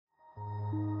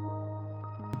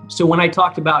So when I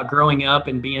talked about growing up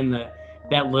and being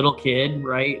that little kid,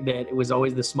 right, that it was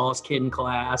always the smallest kid in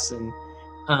class, and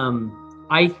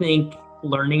I think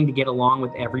learning to get along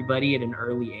with everybody at an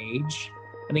early age,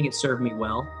 I think it served me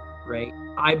well, right?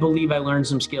 I believe I learned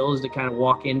some skills to kind of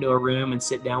walk into a room and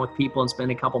sit down with people and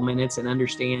spend a couple minutes and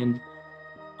understand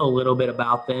a little bit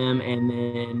about them, and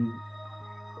then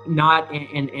not,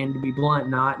 and to be blunt,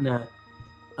 not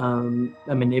in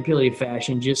a manipulative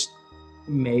fashion, just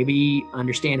maybe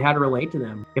understand how to relate to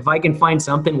them. If I can find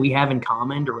something we have in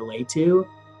common to relate to,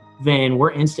 then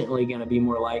we're instantly going to be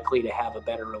more likely to have a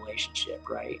better relationship,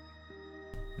 right?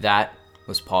 That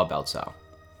was Paul Baltzell,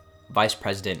 Vice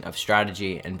President of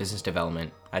Strategy and Business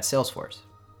Development at Salesforce.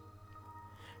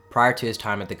 Prior to his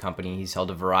time at the company, he's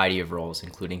held a variety of roles,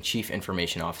 including Chief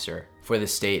Information Officer for the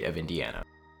state of Indiana.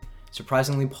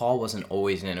 Surprisingly, Paul wasn't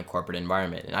always in a corporate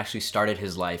environment and actually started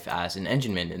his life as an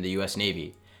engineman in the US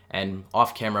Navy. And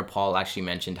off camera, Paul actually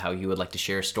mentioned how he would like to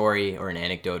share a story or an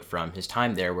anecdote from his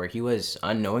time there where he was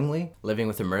unknowingly living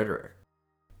with a murderer.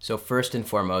 So first and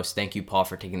foremost, thank you, Paul,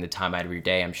 for taking the time out of your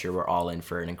day. I'm sure we're all in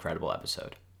for an incredible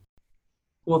episode.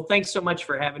 Well, thanks so much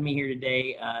for having me here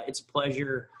today. It's a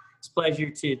pleasure. It's a pleasure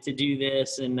to do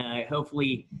this, and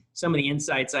hopefully some of the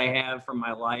insights I have from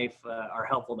my life are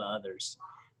helpful to others.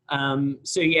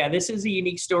 So yeah, this is a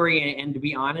unique story, and to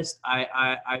be honest,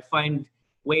 I find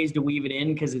ways to weave it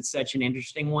in because it's such an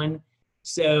interesting one.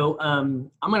 So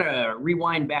I'm going to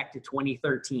rewind back to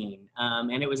 2013,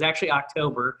 and it was actually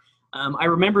October. I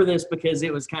remember this because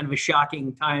it was kind of a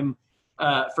shocking time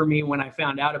for me when I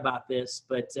found out about this,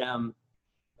 but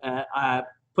I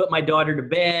put my daughter to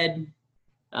bed.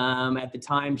 At the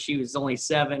time, she was only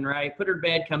 7, right? Put her to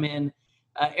bed, come in.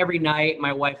 Every night,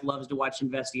 my wife loves to watch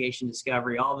Investigation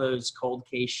Discovery, all those cold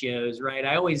case shows, right?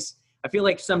 I feel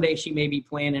like someday she may be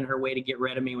planning her way to get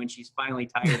rid of me when she's finally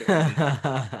tired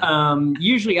of me.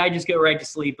 Usually I just go right to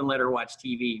sleep and let her watch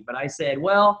TV. But I said,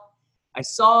 well, I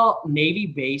saw Navy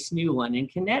Base New London,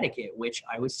 Connecticut, which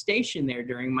I was stationed there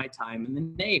during my time in the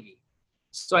Navy.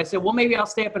 So I said, well, maybe I'll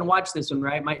stay up and watch this one,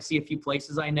 right? Might see a few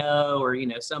places I know or,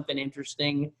 something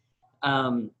interesting.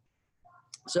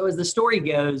 So as the story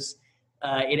goes,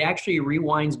 it actually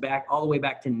rewinds back all the way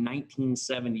back to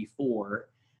 1974.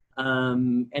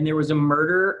 And there was a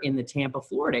murder in the Tampa,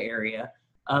 Florida area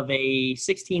of a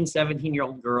 16,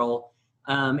 17-year-old girl.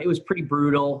 It was pretty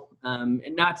brutal,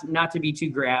 not to be too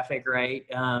graphic, right?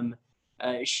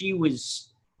 She was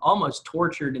almost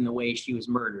tortured in the way she was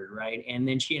murdered, right? And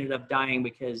then she ended up dying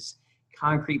because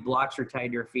concrete blocks were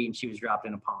tied to her feet and she was dropped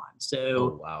in a pond.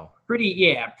 So, wow.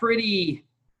 Pretty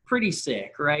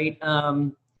sick, right?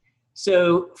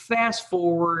 So fast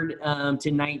forward to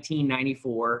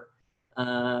 1994.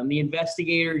 The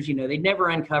investigators, they'd never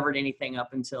uncovered anything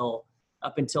up until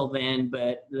then,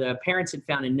 but the parents had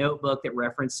found a notebook that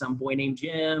referenced some boy named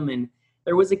Jim, and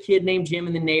there was a kid named Jim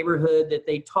in the neighborhood that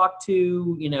they talked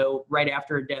to, right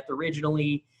after her death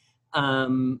originally,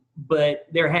 but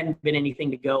there hadn't been anything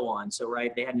to go on, so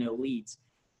right, they had no leads.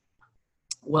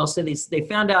 Well, so they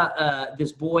found out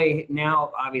this boy,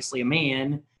 now obviously a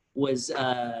man, was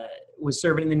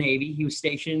serving in the Navy. He was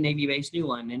stationed in Navy Base New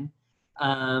London.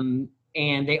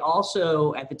 And they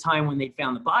also, at the time when they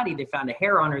found the body, they found a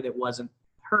hair on her that wasn't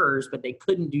hers, but they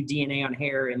couldn't do DNA on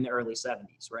hair in the early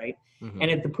 70s, right? Mm-hmm. And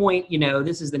at the point,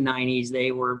 this is the 90s,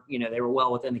 they were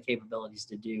well within the capabilities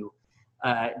to do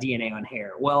DNA on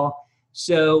hair. Well,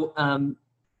 so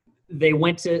they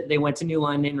went to New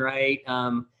London, right?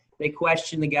 They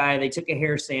questioned the guy. They took a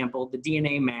hair sample. The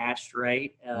DNA matched,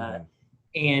 right? Mm-hmm.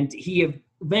 And he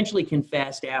eventually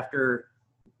confessed after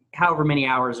however many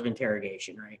hours of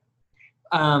interrogation, right?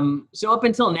 So up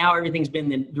until now, everything's been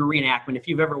the reenactment. If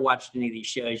you've ever watched any of these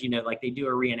shows, like they do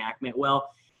a reenactment.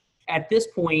 Well, at this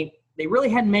point, they really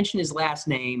hadn't mentioned his last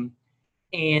name.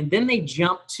 And then they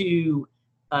jumped to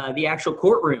the actual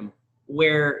courtroom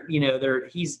where,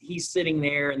 he's sitting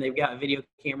there and they've got video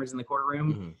cameras in the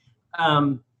courtroom.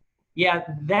 Mm-hmm. Yeah,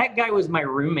 that guy was my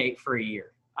roommate for a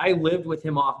year. I lived with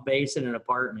him off base in an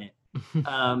apartment.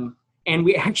 And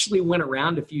we actually went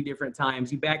around a few different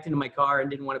times. He backed into my car and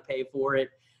didn't want to pay for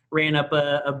it. Ran up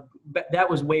that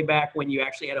was way back when you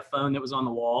actually had a phone that was on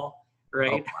the wall,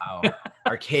 right? Oh, wow.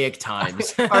 Archaic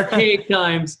times. Archaic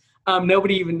times.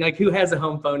 Nobody even, who has a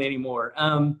home phone anymore?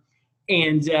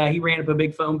 And he ran up a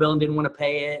big phone bill and didn't want to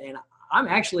pay it. And I'm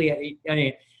actually,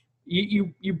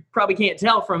 you probably can't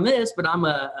tell from this, but I'm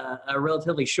a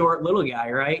relatively short little guy,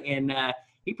 right? And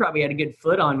he probably had a good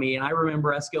foot on me. And I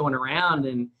remember us going around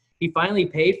and he finally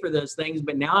paid for those things.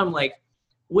 But now I'm like,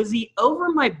 was he over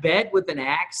my bed with an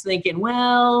axe thinking,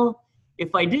 well,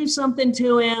 if I do something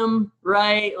to him,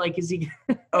 right? Like, is he,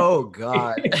 Oh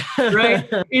God.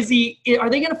 right? Are they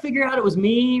going to figure out it was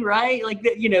me? Right? Like,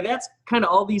 that's kind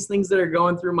of all these things that are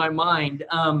going through my mind.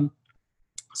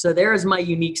 So there is my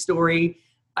unique story.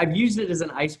 I've used it as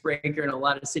an icebreaker in a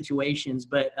lot of situations,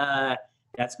 but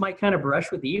that's my kind of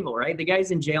brush with evil, right? The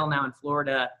guy's in jail now in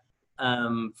Florida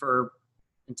for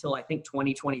until I think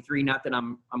 2023. Not that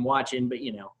I'm watching, but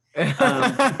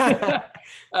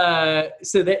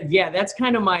so that's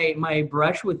kind of my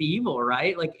brush with evil,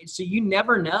 right? Like, so you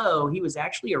never know. He was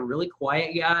actually a really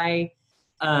quiet guy.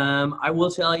 I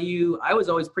will tell you, I was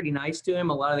always pretty nice to him.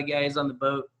 A lot of the guys on the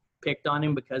boat picked on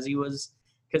him because he was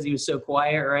so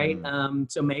quiet, right?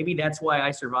 So maybe that's why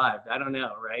I survived. I don't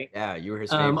know, right? Yeah, you were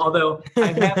his favorite. Although I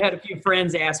have had a few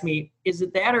friends ask me, is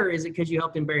it that, or is it because you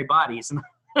helped him bury bodies? And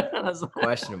I was like,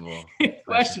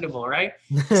 questionable, right?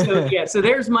 So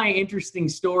there's my interesting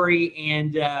story,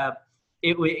 and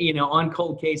it was, on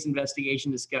cold case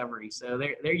investigation discovery. So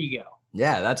there you go.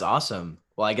 Yeah, that's awesome.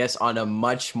 Well, I guess on a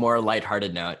much more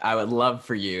lighthearted note, I would love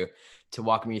for you to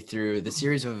walk me through the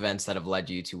series of events that have led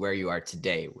you to where you are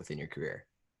today within your career.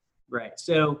 Right.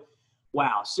 So,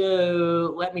 wow.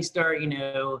 So let me start,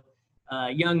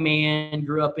 young man,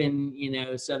 grew up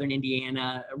in, Southern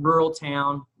Indiana, a rural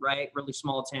town, right? Really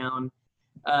small town,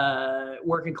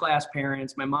 working class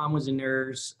parents. My mom was a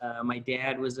nurse. My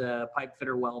dad was a pipe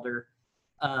fitter welder,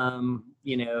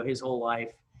 his whole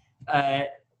life.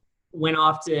 Went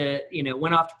off to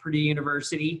Purdue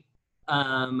University.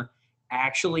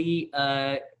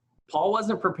 Paul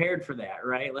wasn't prepared for that,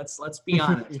 right? Let's be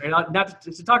honest. Right? Not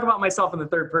to talk about myself in the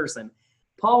third person.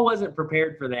 Paul wasn't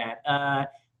prepared for that.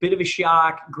 Bit of a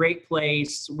shock. Great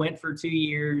place. Went for 2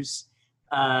 years.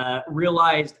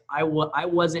 Realized I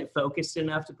wasn't focused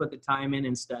enough to put the time in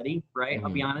and study. Right. Mm-hmm.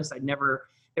 I'll be honest. I'd never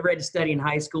had to study in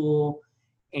high school,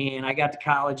 and I got to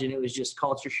college and it was just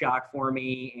culture shock for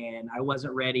me, and I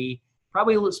wasn't ready.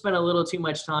 Probably spent a little too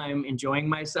much time enjoying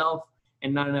myself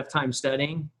and not enough time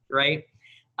studying. Right.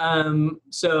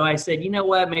 So I said, you know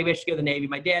what, maybe I should go to the Navy.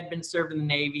 My dad had been served in the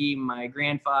Navy, my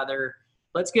grandfather,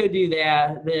 let's go do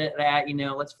that,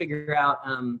 let's figure out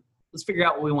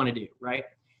what we want to do. Right.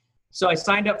 So I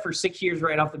signed up for 6 years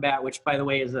right off the bat, which by the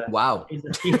way is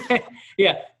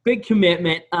big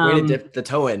commitment. Way to dip the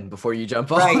toe in before you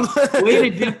jump off. Right. Way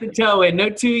to dip the toe in.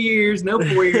 No 2 years, no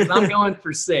 4 years. I'm going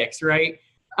for 6. Right.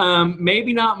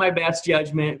 Maybe not my best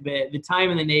judgment, but the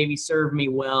time in the Navy served me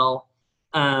well.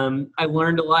 I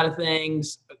learned a lot of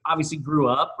things, obviously grew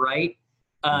up, right?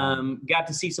 Got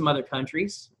to see some other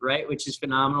countries, right? Which is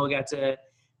phenomenal. Got to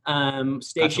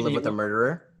live with a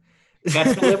murderer.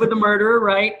 Got to live with a murderer,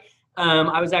 right?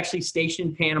 I was actually stationed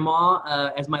in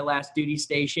Panama as my last duty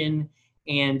station,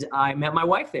 and I met my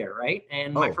wife there, right?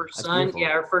 And my first son,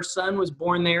 our first son was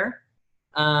born there.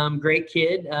 Great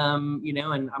kid,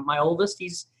 and my oldest,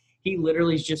 he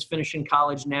literally is just finishing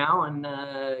college now, and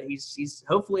he's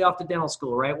hopefully off to dental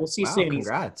school, right? We'll see soon.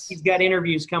 Congrats. He's got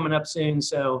interviews coming up soon,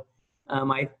 so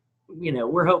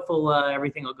we're hopeful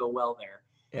everything will go well there.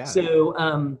 Yeah.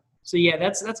 So yeah,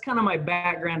 that's kind of my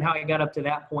background, how I got up to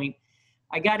that point.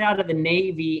 I got out of the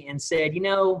Navy and said,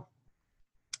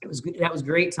 it was good. That was a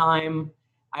great time.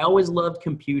 I always loved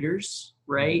computers,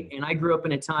 right? And I grew up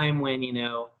in a time when,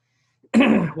 the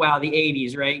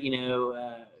 80s, right?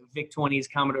 VIC-20s,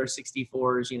 Commodore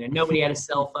 64s, nobody had a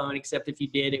cell phone, except if you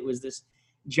did, it was this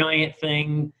giant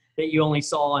thing that you only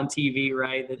saw on TV,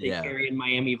 right? That they carry in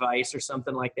Miami Vice or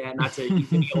something like that. Not to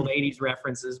use any old 80s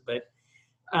references, but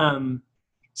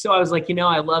so I was like,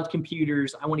 I loved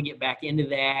computers. I want to get back into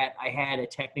that. I had a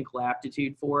technical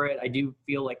aptitude for it. I do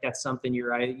feel like that's something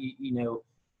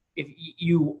if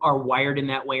you are wired in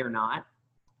that way or not.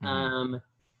 Mm-hmm.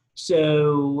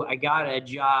 So I got a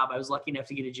job. I was lucky enough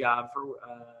to get a job for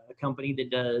a company that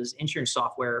does insurance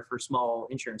software for small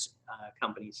insurance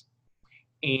companies,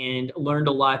 and learned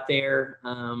a lot there,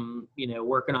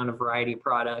 working on a variety of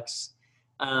products.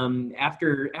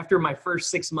 After my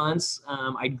first 6 months,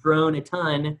 I'd grown a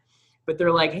ton, but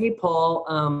they're like, hey, Paul,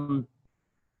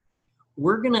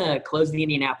 we're going to close the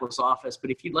Indianapolis office,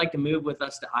 but if you'd like to move with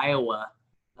us to Iowa,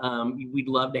 we'd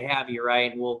love to have you,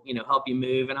 right? And we'll, help you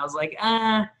move. And I was like,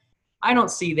 I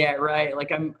don't see that, right?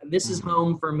 Like this is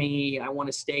home for me. I want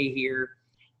to stay here.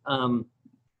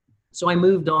 So I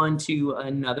moved on to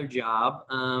another job,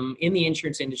 in the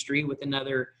insurance industry with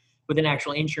an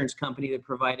actual insurance company that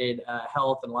provided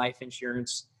health and life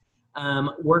insurance.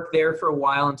 Worked there for a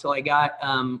while until I got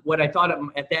what I thought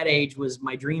at that age was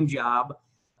my dream job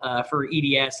for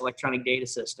EDS, electronic data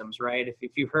systems, right?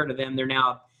 If you've heard of them, they're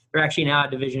actually now a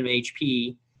division of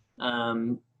HP.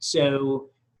 So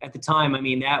at the time, I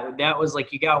mean, that was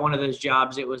like, you got one of those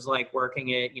jobs. It was like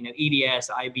working at, EDS,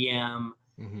 IBM,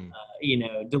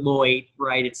 Deloitte,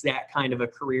 right? It's that kind of a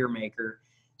career maker.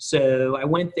 So I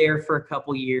went there for a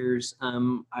couple years.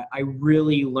 I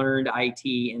really learned IT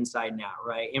inside and out,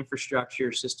 right?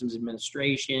 Infrastructure, systems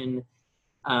administration,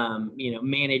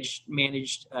 managed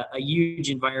a huge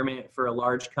environment for a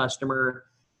large customer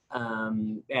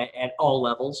at all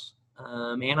levels.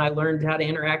 And I learned how to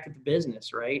interact with the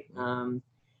business, right?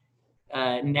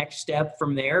 Next step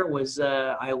from there was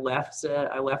I left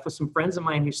with some friends of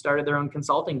mine who started their own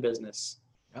consulting business.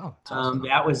 Oh, that's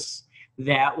awesome.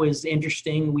 That was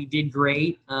interesting. We did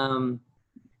great.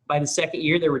 By the second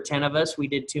year, there were 10 of us. We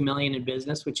did $2 million in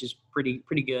business, which is pretty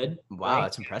good. Wow, right?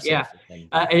 that's impressive. Yeah,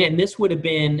 and this would have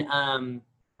been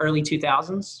early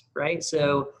 2000s, right?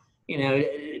 So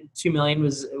 2 million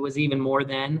was even more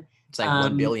then. It's like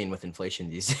 1 billion with inflation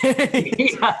these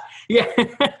days.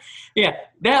 Yeah.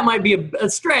 That might be a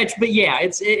stretch, but yeah,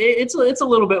 it's a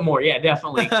little bit more. Yeah,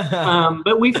 definitely.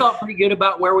 But we felt pretty good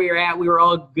about where we were at. We were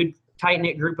all a good,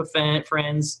 tight-knit group of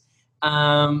friends.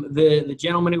 The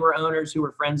gentlemen who were owners, who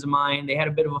were friends of mine, they had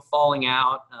a bit of a falling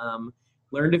out.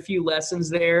 Learned a few lessons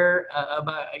there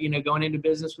about going into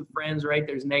business with friends. Right,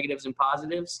 there's negatives and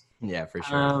positives. Yeah, for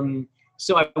sure.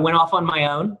 So I went off on my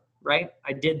own. Right,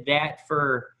 I did that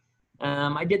for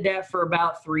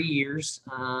about 3 years.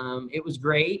 It was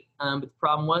great, but the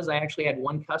problem was I actually had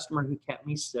one customer who kept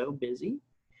me so busy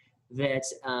that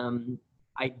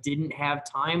I didn't have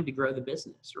time to grow the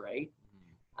business. Right.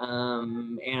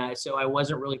 So I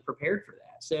wasn't really prepared for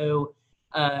that. So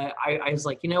I was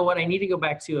like, you know what, I need to go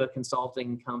back to a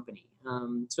consulting company.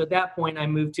 So at that point, I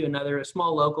moved to a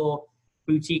small local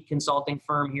boutique consulting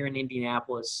firm here in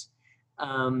Indianapolis.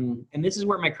 And this is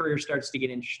where my career starts to get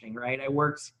interesting, right? I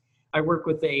worked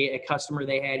with a customer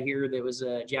they had here that was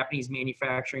a Japanese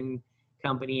manufacturing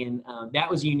company, and that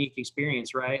was a unique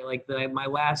experience, right? Like my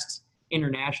last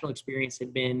international experience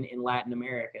had been in Latin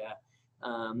America,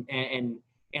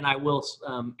 and I will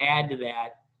add to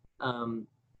that,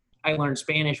 I learned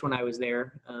Spanish when I was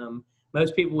there.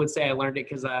 Most people would say I learned it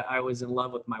because I was in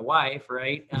love with my wife,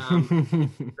 right?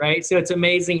 Right. So it's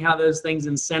amazing how those things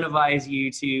incentivize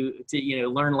you to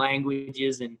learn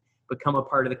languages and become a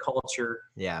part of the culture.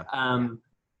 Yeah.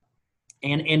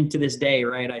 And to this day,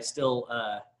 right, I still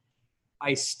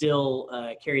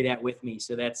carry that with me.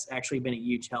 So that's actually been a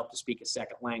huge help to speak a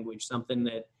second language, something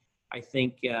that I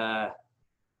think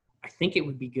it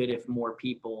would be good if more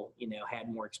people, had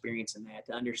more experience in that,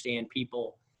 to understand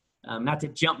people, not to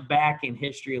jump back in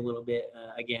history a little bit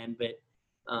again, but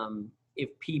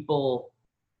if people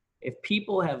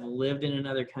have lived in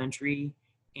another country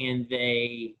and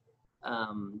they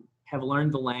have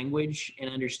learned the language and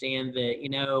understand that,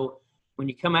 when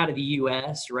you come out of the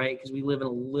U.S., right, because we live in a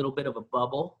little bit of a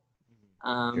bubble,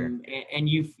 Sure. and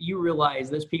you realize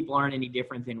those people aren't any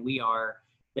different than we are.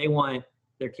 They want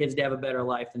their kids to have a better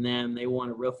life than them. They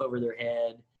want a roof over their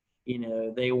head.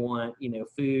 They want,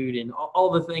 food and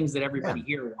all the things that everybody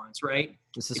here wants, right?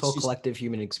 It's this whole collective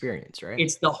human experience, right?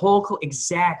 It's the whole,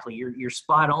 exactly. You're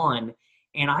spot on.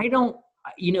 And I don't,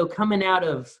 coming out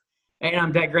of, and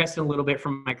I'm digressing a little bit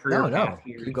from my career path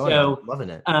here. Keep going. So, loving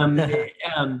it.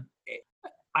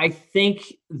 I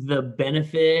think the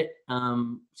benefit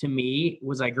to me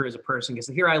was I grew as a person, because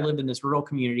here I lived in this rural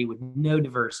community with no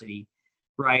diversity,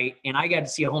 right? And I got to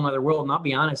see a whole nother world. And I'll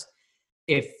be honest,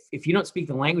 if you don't speak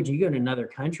the language, you go to another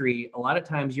country, a lot of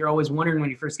times you're always wondering when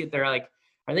you first get there, like,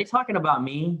 are they talking about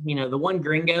me? The one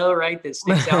gringo, right, that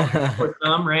sticks out with their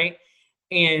thumb, right?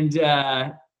 And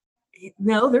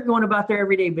no, they're going about their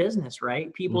everyday business,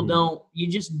 right? People don't,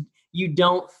 you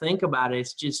don't think about it.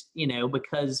 It's just,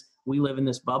 because we live in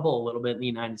this bubble a little bit in the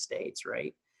United States,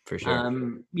 right? For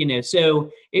sure.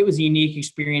 So it was a unique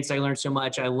experience. I learned so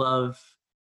much. I love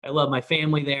my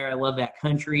family there. I love that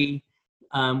country.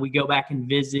 We go back and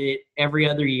visit every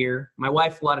other year. My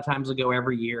wife, a lot of times, will go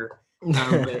every year.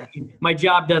 But my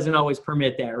job doesn't always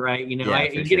permit that, right?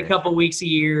 You get a couple weeks a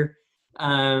year,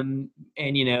 and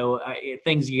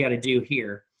things you got to do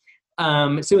here.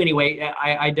 So anyway,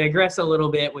 I digress a little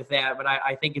bit with that, but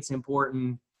I think it's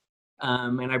important,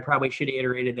 and I probably should have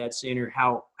iterated that sooner,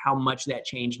 how much that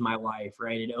changed my life,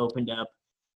 right? It opened up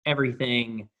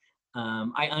everything.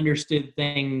 I understood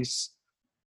things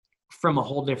from a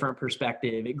whole different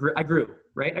perspective. I grew,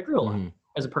 right? I grew a lot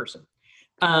as a person.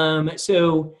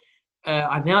 So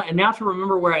now to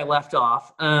remember where I left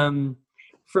off.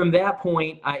 From that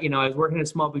point, I was working at a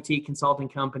small boutique consulting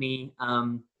company.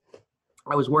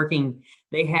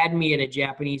 They had me at a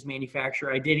Japanese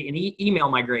manufacturer. I did email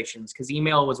migrations because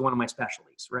email was one of my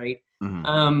specialties, right?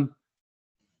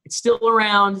 It's still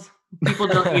around. people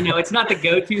don't, it's not the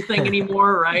go-to thing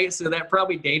anymore, right? So that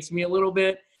probably dates me a little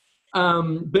bit.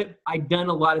 But I've done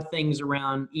a lot of things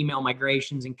around email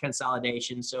migrations and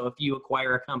consolidation. So if you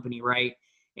acquire a company, right,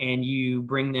 and you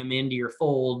bring them into your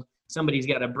fold, somebody's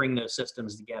got to bring those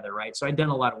systems together, right? So I've done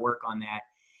a lot of work on that.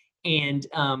 And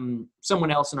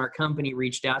someone else in our company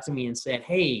reached out to me and said,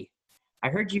 hey, I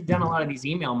heard you've done a lot of these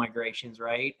email migrations,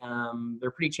 right?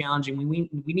 They're pretty challenging. We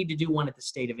need to do one at the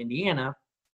state of Indiana.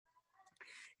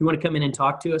 You want to come in and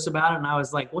talk to us about it? And I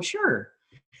was like, well, sure.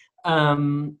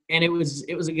 And it was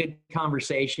a good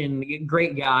conversation.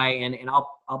 Great guy, and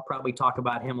I'll probably talk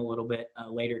about him a little bit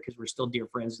later because we're still dear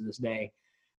friends to this day.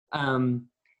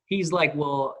 He's like,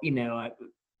 well,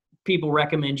 people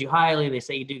recommend you highly. They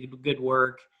say you do good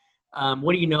work.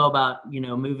 What do you know about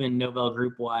moving Novell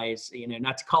GroupWise?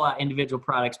 Not to call out individual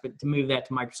products, but to move that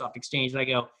to Microsoft Exchange. And I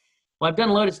go, well, I've done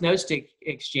Lotus Notice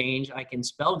Exchange. I can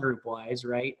spell GroupWise,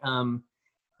 right? And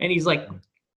he's like,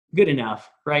 good enough,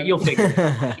 right? You'll figure it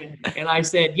out. And I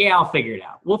said, yeah, I'll figure it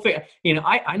out. We'll figure,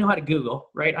 I know how to Google,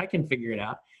 right? I can figure it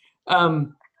out.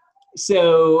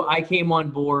 So I came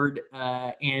on board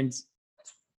and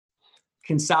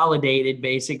consolidated.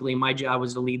 Basically, my job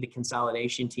was to lead the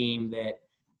consolidation team that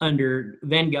under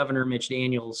then Governor Mitch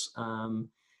Daniels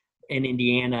in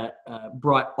Indiana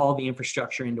brought all the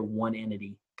infrastructure into one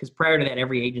entity. Because prior to that,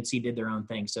 every agency did their own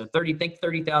thing. So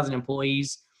 30,000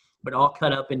 employees, but all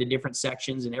cut up into different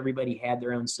sections, and everybody had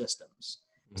their own systems.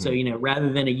 Mm-hmm. So,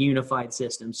 rather than a unified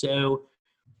system. So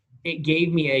it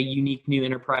gave me a unique new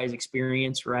enterprise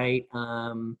experience, right?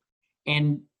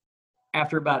 And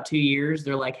after about 2 years,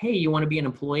 they're like, hey, you want to be an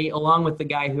employee? Along with the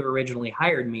guy who originally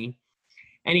hired me.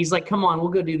 And he's like, come on, we'll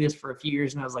go do this for a few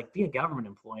years. And I was like, be a government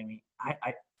employee.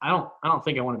 I don't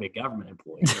think I want to be a government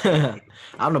employee. Right?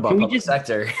 I don't know about public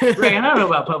sector. Right, I don't know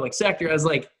about public sector. I was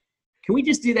like, can we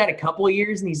just do that a couple of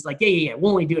years? And he's like, yeah,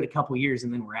 we'll only do it a couple of years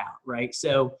and then we're out, right?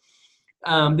 So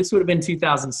this would have been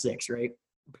 2006, right?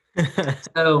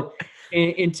 So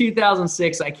in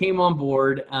 2006, I came on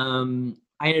board.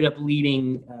 I ended up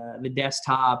leading the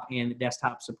desktop and the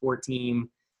desktop support team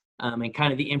and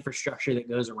kind of the infrastructure that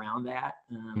goes around that.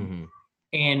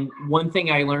 And one thing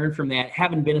I learned from that,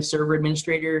 having been a server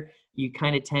administrator, you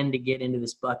kind of tend to get into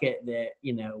this bucket that,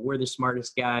 we're the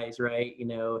smartest guys, right?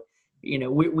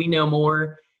 We know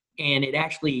more. And it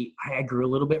actually, I grew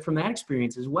a little bit from that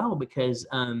experience as well, because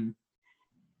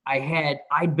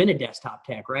I'd been a desktop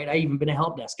tech, right? I even been a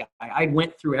help desk guy. I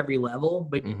went through every level,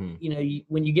 but when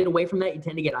you get away from that, you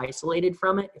tend to get isolated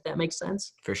from it, if that makes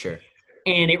sense. For sure.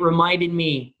 And it reminded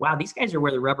me, wow, these guys are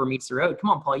where the rubber meets the road.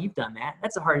 Come on, Paul, you've done that.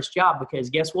 That's the hardest job,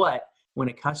 because guess what? When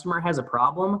a customer has a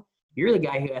problem, you're the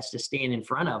guy who has to stand in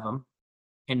front of them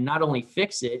and not only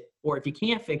fix it, or if you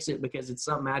can't fix it because it's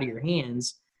something out of your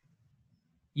hands,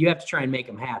 you have to try and make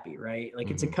them happy, right?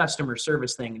 Like it's a customer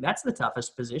service thing. That's the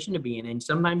toughest position to be in. And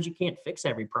sometimes you can't fix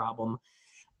every problem.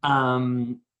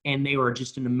 And they were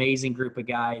just an amazing group of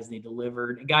guys. They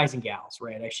delivered, guys and gals,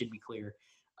 right? I should be clear.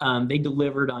 They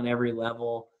delivered on every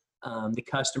level. The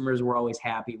customers were always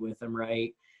happy with them,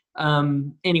 right?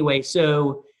 Anyway,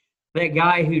 so that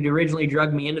guy who'd originally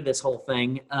drugged me into this whole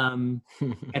thing,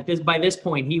 by this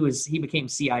point, he became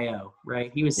CIO,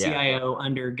 right? He was CIO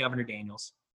under Governor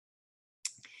Daniels.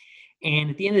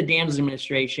 And at the end of the Daniels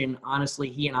administration, honestly,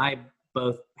 he and I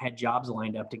both had jobs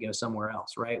lined up to go somewhere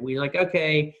else, right? We were like,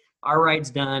 okay, our ride's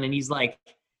done. And he's like,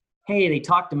 hey, they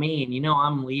talked to me and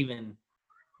I'm leaving.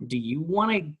 Do you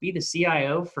want to be the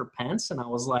CIO for Pence? And I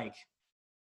was like,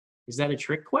 is that a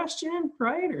trick question?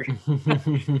 Right?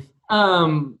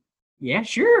 Or, yeah,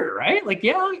 sure. Right. Like,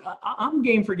 yeah, I'm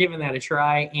game for giving that a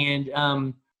try.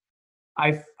 And,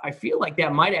 I feel like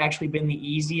that might've actually been the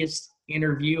easiest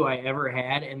interview I ever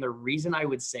had. And the reason I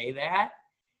would say that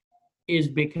is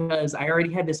because I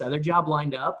already had this other job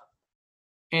lined up.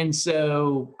 And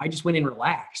so I just went in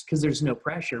relaxed because there's no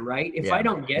pressure, right? If I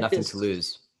don't get nothing to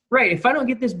lose. Right. If I don't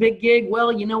get this big gig,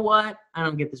 well, you know what? I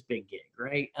don't get this big gig,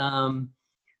 right?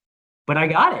 But I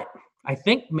got it. I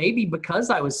think maybe because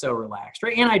I was so relaxed,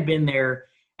 right? And I'd been there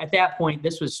at that point.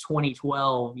 This was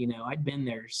 2012. I'd been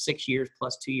there 6 years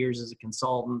plus 2 years as a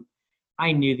consultant.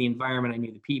 I knew the environment. I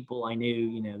knew the people. I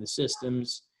knew, the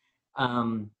systems.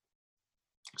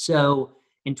 So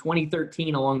in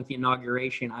 2013, along with the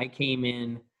inauguration, I came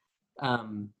in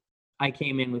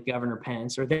with Governor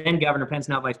Pence, or then Governor Pence,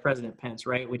 now Vice President Pence,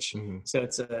 right? Which so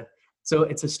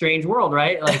it's a strange world,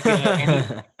 right? Like,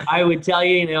 and I would tell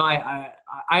you,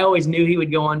 I always knew he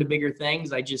would go on to bigger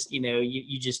things. I just,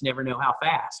 you just never know how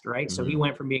fast, right? So he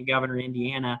went from being governor of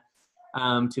Indiana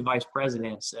to vice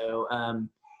president. So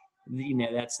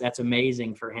that's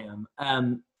amazing for him.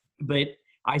 But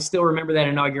I still remember that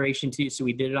inauguration too. So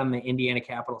we did it on the Indiana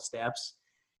Capitol steps,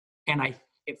 and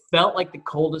it felt like the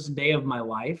coldest day of my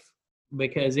life,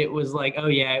 because it was like, oh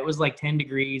yeah, it was like 10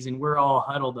 degrees and we're all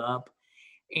huddled up,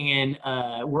 and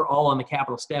we're all on the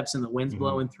Capitol steps and the wind's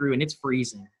blowing through and it's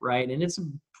freezing, right? And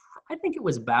I think it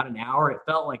was about an hour. It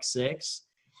felt like 6,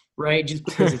 right? Just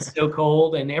because it's so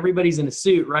cold and everybody's in a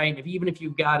suit, right? And even if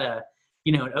you've got an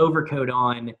overcoat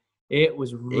on, it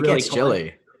was really it gets cold.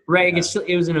 chilly. Right. Yeah.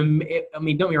 It was don't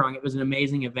get me wrong. It was an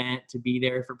amazing event to be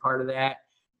there for part of that.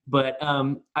 But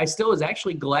I still was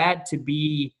actually glad to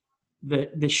be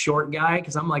the short guy,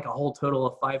 because I'm like a whole total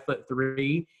of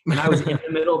 5'3", and I was in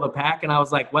the middle of the pack, and I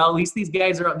was like, well, at least these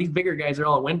bigger guys are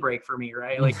all a windbreak for me,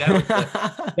 right? Like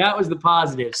that was the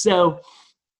positive. So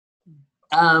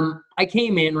I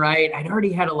came in, right? I'd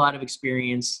already had a lot of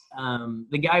experience.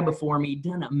 The guy before me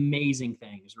done amazing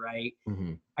things, right?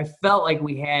 Mm-hmm. I felt like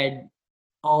we had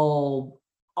all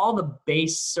the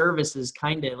base services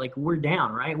kind of like we're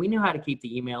down, right? We knew how to keep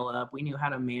the email up. We knew how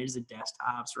to manage the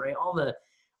desktops, right? All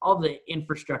the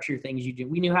infrastructure things you do.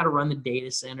 We knew how to run the data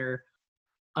center.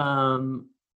 I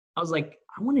was like,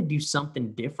 I want to do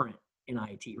something different in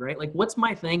IT, right? Like, what's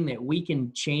my thing that we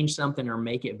can change something or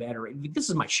make it better? This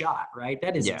is my shot, right?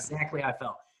 That is exactly how I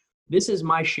felt. This is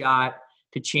my shot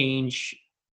to change.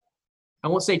 I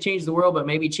won't say change the world, but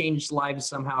maybe change lives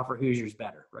somehow for Hoosiers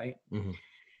better, right? Mm-hmm.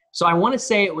 So I want to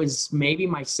say it was maybe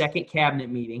my second cabinet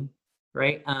meeting,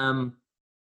 right?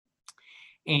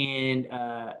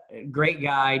 Great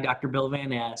guy, Dr. Bill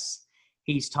Van Ness,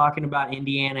 he's talking about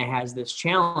Indiana has this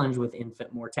challenge with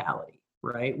infant mortality,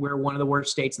 right? We're one of the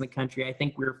worst states in the country. I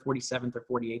think we're 47th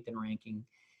or 48th in ranking.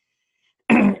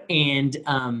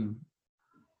 And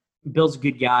Bill's a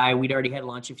good guy. We'd already had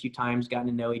lunch a few times, gotten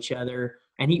to know each other.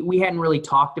 And we hadn't really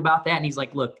talked about that. And he's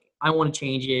like, look, I want to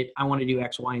change it. I want to do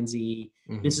X, Y, and Z.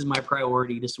 Mm-hmm. This is my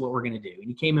priority. This is what we're going to do. And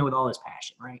he came in with all his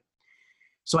passion, right?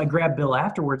 So I grabbed Bill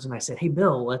afterwards and I said, hey,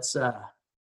 Bill, let's,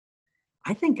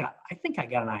 I think I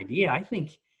got an idea. I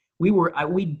think we were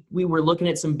looking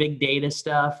at some big data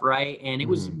stuff, right? And it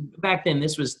was back then,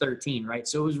 this was 13, right?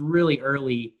 So it was really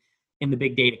early in the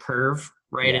big data curve,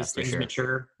 right? As things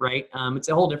mature, right? It's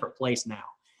a whole different place now.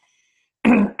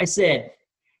 I said,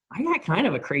 I got kind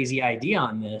of a crazy idea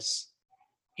on this,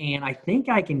 and I think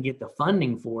I can get the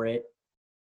funding for it.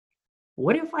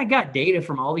 What if I got data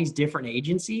from all these different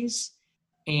agencies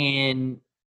and,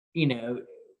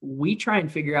 we try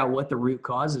and figure out what the root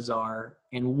causes are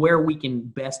and where we can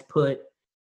best put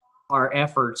our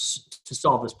efforts to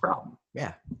solve this problem?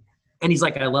 Yeah. And he's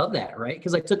like, I love that, right?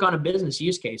 Because I took on a business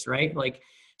use case, right? Like,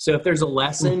 so if there's a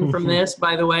lesson from this,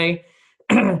 by the way,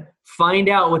 find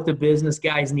out what the business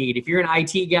guys need. If you're an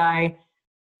IT guy,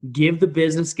 give the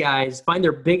business guys, find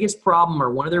their biggest problem or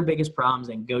one of their biggest problems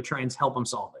and go try and help them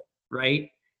solve it,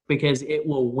 right? Because it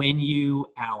will win you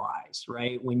allies,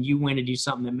 right? When you want to do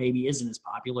something that maybe isn't as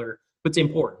popular, but it's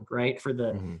important, right? For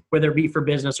the, whether it be for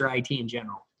business or IT in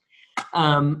general.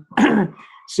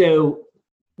 So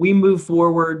we move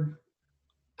forward,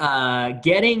 I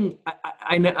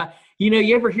know,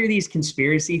 you ever hear these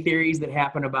conspiracy theories that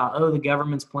happen about, the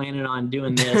government's planning on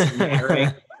doing this and that,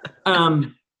 right?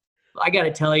 I got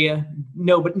to tell you,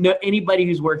 anybody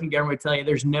who's working government will tell you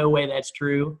there's no way that's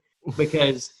true,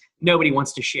 because nobody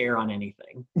wants to share on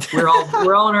anything. We're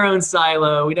all in our own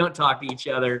silo. We don't talk to each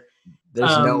other.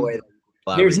 There's no way.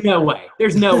 There's no way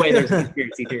there's a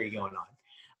conspiracy theory going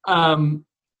on.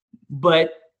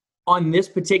 But on this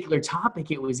particular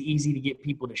topic, it was easy to get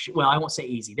people to well, I won't say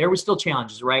easy. There were still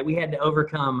challenges, right? We had to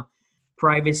overcome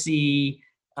privacy,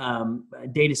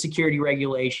 data security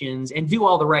regulations, and do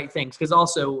all the right things. Because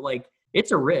also, like, it's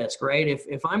a risk, right?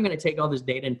 If I'm going to take all this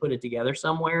data and put it together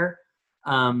somewhere,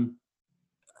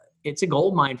 it's a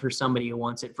gold mine for somebody who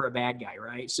wants it for a bad guy,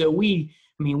 right? So we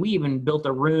even built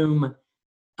a room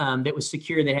that was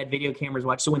secure, that had video cameras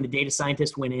watch. So when the data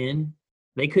scientists went in,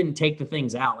 they couldn't take the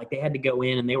things out. Like, they had to go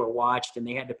in and they were watched, and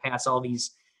they had to pass all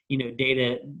these,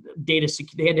 data. They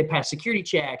had to pass security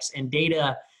checks and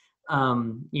data.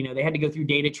 They had to go through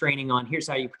data training on here's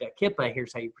how you protect HIPAA,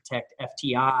 here's how you protect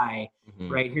FTI,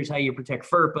 right? Here's how you protect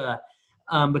FERPA,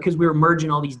 because we were merging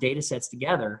all these data sets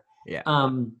together. Yeah.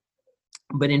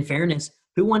 But in fairness,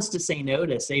 who wants to say no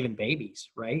to saving babies,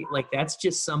 right? Like, that's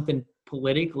just something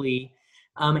politically.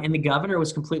 And the governor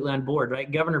was completely on board,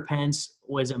 right? Governor Pence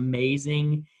was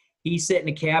amazing. He sat in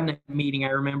a cabinet meeting, I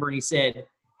remember, and he said,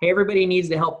 hey, everybody needs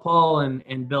to help Paul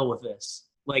and Bill with this.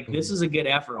 Like, this is a good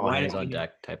effort. All hands on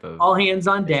deck type of. All hands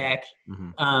on deck.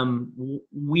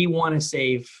 We want to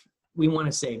save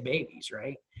babies,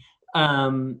 right?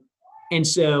 And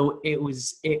so it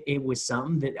was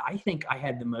something that I think I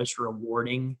had the most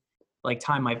rewarding like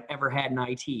time I've ever had in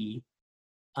IT,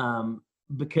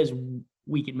 because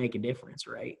we could make a difference,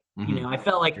 right? Mm-hmm. You know, I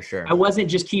felt like For sure. I wasn't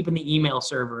just keeping the email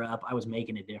server up; I was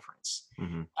making a difference.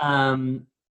 Mm-hmm.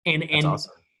 And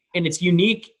awesome. And it's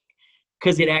unique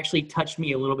because it actually touched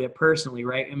me a little bit personally,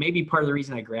 right? And maybe part of the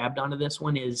reason I grabbed onto this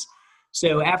one is,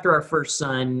 so after our first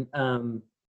son,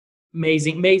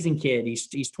 amazing kid.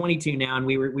 He's 22 now, and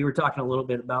we were talking a little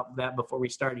bit about that before we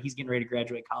started. He's getting ready to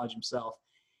graduate college himself,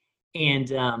 and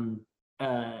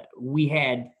we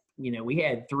had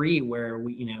three where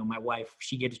my wife,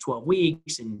 she get to 12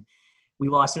 weeks and we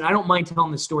lost. And I don't mind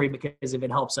telling the story because if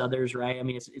it helps others, right? I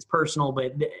mean, it's personal,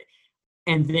 but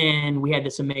and then we had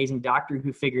this amazing doctor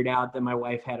who figured out that my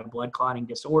wife had a blood clotting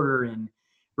disorder, and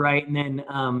right, and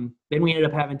then we ended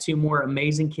up having two more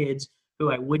amazing kids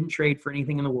who I wouldn't trade for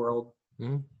anything in the world.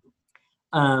 Mm-hmm.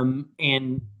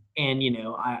 And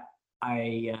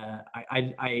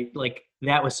I like,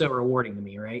 that was so rewarding to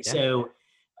me, right? Yeah. So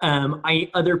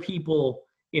other people,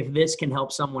 if this can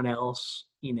help someone else,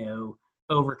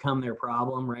 overcome their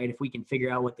problem, right? If we can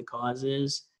figure out what the cause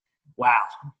is, wow,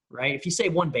 right? If you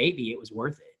save one baby, it was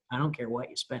worth it. I don't care what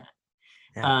you spent.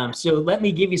 Yeah. So let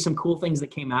me give you some cool things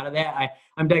that came out of that.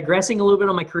 I'm digressing a little bit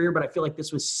on my career, but I feel like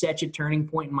this was such a turning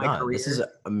point in my career. This is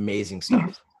amazing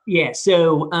stuff. Yeah.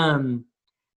 So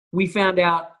we found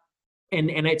out, and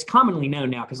it's commonly known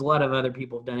now because a lot of other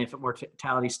people have done infant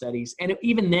mortality studies. And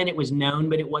even then it was known,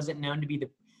 but it wasn't known to be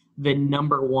the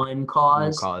number one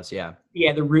cause. Yeah.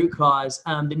 Yeah, the root cause.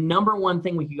 The number one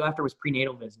thing we could go after was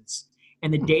prenatal visits.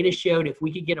 And the data showed if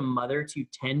we could get a mother to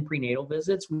 10 prenatal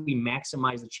visits, we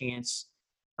maximize the chance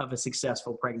of a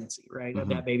successful pregnancy, right? Of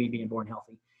that baby being born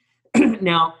healthy.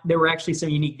 Now, there were actually some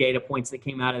unique data points that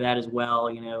came out of that as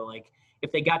well. Like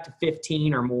if they got to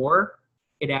 15 or more,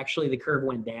 the curve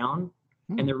went down.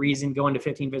 And the reason going to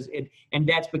 15 visits, and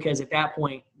that's because at that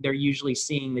point, they're usually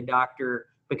seeing the doctor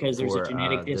because there's a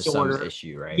genetic disorder. There's some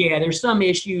issue, right? Yeah, there's some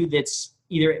issue that's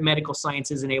either medical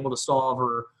science isn't able to solve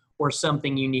or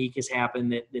something unique has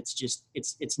happened that's just,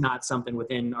 it's not something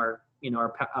within our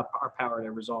power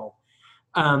to resolve.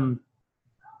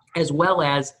 As well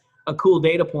as a cool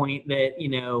data point that,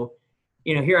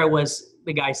 here I was,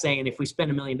 the guy saying, if we spend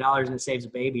 $1 million and it saves a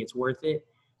baby, it's worth it.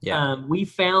 Yeah. We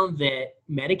found that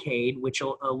Medicaid, which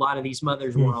a lot of these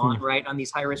mothers were on, right, on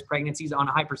these high-risk pregnancies, on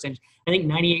a high percentage, I think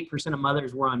 98% of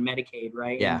mothers were on Medicaid,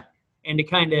 right? Yeah. And to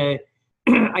kind of,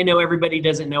 I know everybody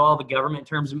doesn't know all the government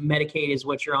terms. Medicaid is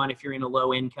what you're on if you're in a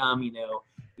low income,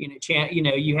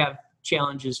 you have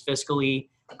challenges fiscally,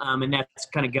 and that's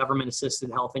kind of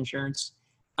government-assisted health insurance.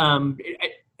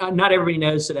 Not everybody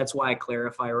knows, so that's why I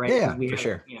clarify, right? Yeah, for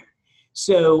sure. Yeah.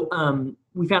 So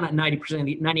we found out 98%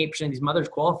 of these mothers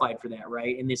qualified for that,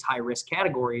 right, in these high-risk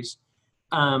categories.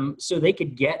 So they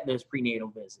could get those prenatal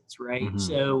visits, right? Mm-hmm.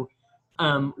 So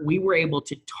we were able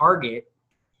to target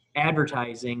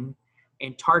advertising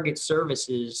and target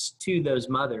services to those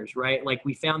mothers, right? Like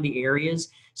we found the areas.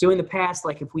 So in the past,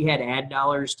 like if we had ad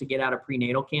dollars to get out a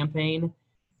prenatal campaign,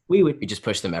 we just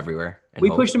push them everywhere. We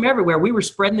pushed them everywhere. We were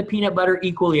spreading the peanut butter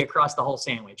equally across the whole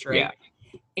sandwich, right? Yeah.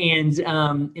 And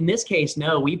in this case,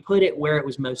 no, we put it where it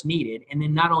was most needed. And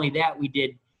then not only that,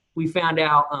 we found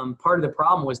out part of the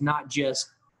problem was not just,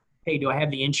 hey, do I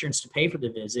have the insurance to pay for the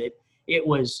visit? It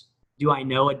was, do I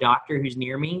know a doctor who's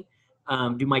near me?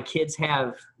 Do my kids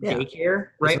have daycare?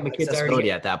 Right, my kids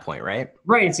accessibility at that point, right?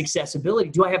 Right, it's accessibility.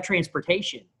 Do I have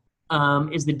transportation?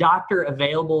 Is the doctor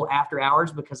available after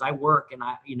hours because I work and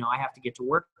I have to get to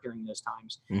work during those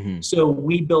times? Mm-hmm. So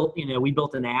we built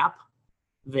an app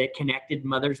that connected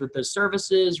mothers with those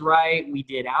services. Right, we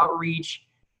did outreach,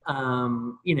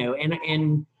 and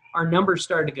our numbers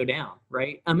started to go down.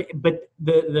 Right, but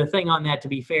the thing on that, to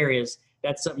be fair, is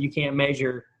that's something you can't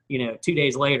measure. 2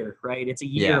 days later, right? It's a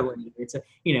year later. It's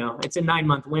a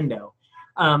 9-month window.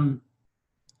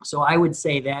 So I would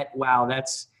say that, wow,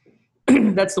 that's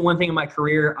the one thing in my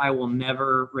career I will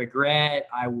never regret.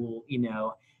 I will,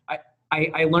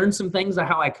 I learned some things on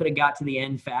how I could have got to the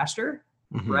end faster,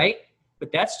 mm-hmm. right?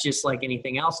 But that's just like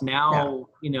anything else. Now,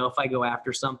 if I go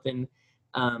after something,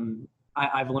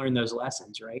 I've learned those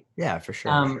lessons, right? Yeah, for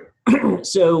sure.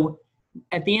 So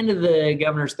at the end of the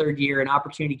governor's third year, an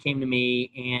opportunity came to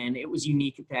me, and it was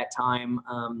unique at that time,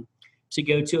 to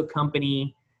go to a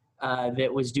company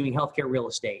that was doing healthcare real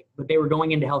estate, but they were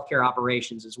going into healthcare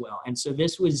operations as well. And so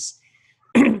this was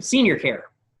senior care,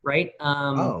 right?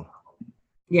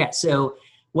 Yeah. So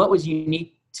what was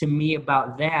unique to me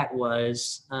about that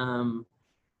was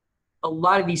a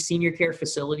lot of these senior care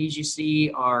facilities you see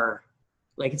are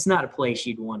like, it's not a place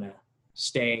you'd want to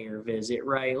stay or visit,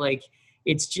 right? Like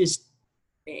it's just,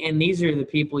 and these are the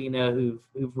people,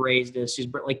 who've raised us. Just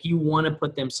like, you want to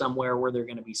put them somewhere where they're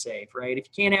going to be safe, right? If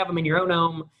you can't have them in your own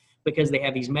home because they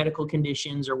have these medical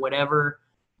conditions or whatever,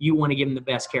 you want to give them the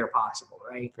best care possible,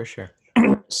 right? For sure.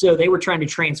 So they were trying to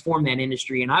transform that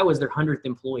industry, and I was their 100th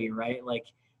employee, right? Like,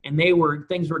 and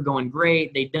things were going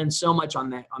great. They'd done so much on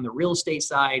the real estate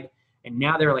side, and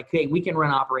now they're like, hey, we can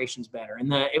run operations better.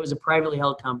 And it was a privately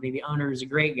held company. The owner is a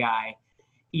great guy.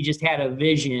 He just had a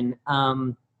vision.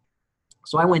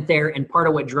 So I went there, and part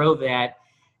of what drove that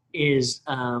is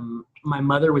my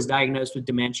mother was diagnosed with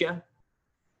dementia.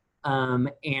 And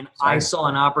Sorry. I saw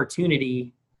an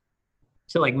opportunity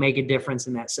to like make a difference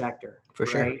in that sector. For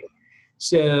sure. Right?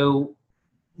 So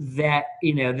that,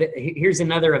 here's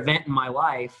another event in my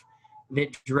life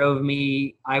that drove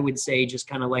me, I would say, just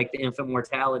kind of like the infant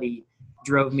mortality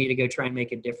drove me to go try and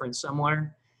make a difference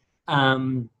somewhere.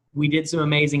 We did some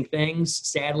amazing things.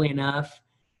 Sadly enough,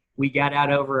 we got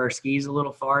out over our skis a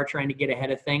little far trying to get ahead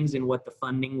of things and what the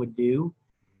funding would do.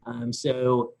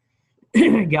 So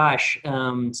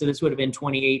this would have been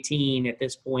 2018 at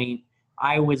this point.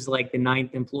 I was like the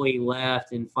 9th employee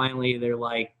left, and finally they're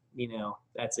like,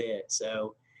 that's it.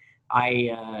 So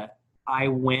I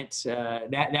went,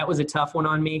 that was a tough one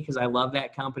on me because I love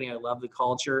that company. I love the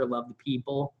culture. I love the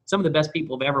people, some of the best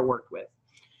people I've ever worked with.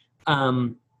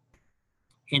 And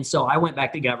so I went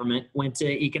back to government, went to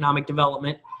economic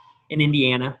development in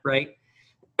Indiana, right?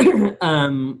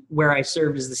 Where I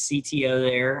served as the CTO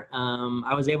there.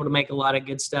 I was able to make a lot of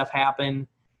good stuff happen.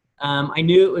 I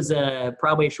knew it was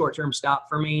probably a short-term stop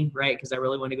for me, right? Because I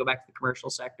really wanted to go back to the commercial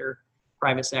sector,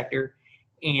 private sector.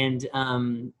 And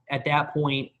at that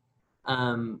point,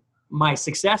 my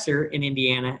successor in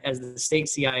Indiana as the state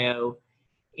CIO,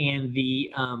 and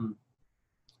in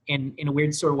a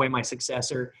weird sort of way, my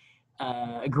successor,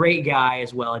 a great guy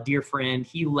as well, a dear friend,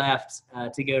 he left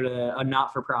to go to a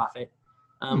not-for-profit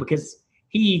because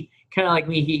he, kind of like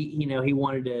me, he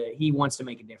wants to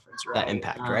make a difference, right? That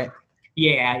impact, right?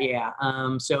 Yeah.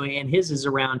 So, and his is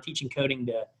around teaching coding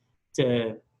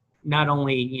to not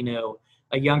only,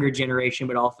 a younger generation,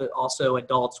 but also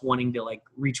adults wanting to like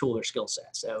retool their skill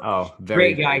set. So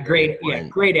great guy, great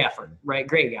effort, right?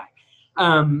 Great guy.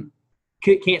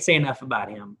 Can't say enough about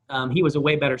him. He was a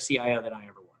way better CIO than I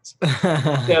ever was.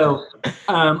 So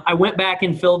I went back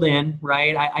and filled in,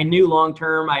 right? I knew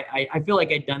long-term, I feel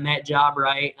like I'd done that job,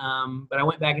 right? But I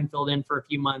went back and filled in for a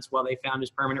few months while they found his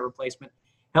permanent replacement,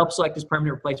 helped select his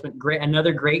permanent replacement.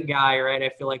 Another great guy, right? I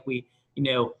feel like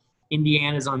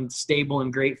Indiana's on stable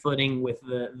and great footing with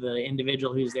the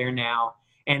individual who's there now.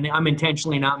 And I'm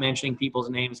intentionally not mentioning people's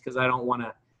names because I don't want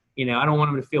to, I don't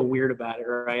want them to feel weird about it,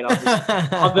 right?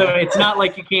 Although it's not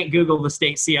like you can't Google the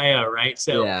state CIO, right?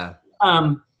 So, yeah.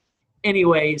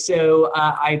 Anyway, so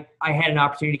I had an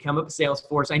opportunity to come up with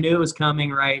Salesforce. I knew it was coming,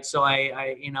 right? So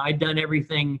I'd done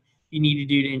everything you need to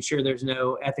do to ensure there's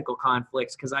no ethical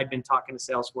conflicts because I'd been talking to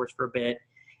Salesforce for a bit.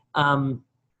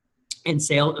 And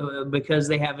because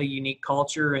they have a unique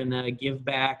culture and a give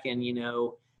back, and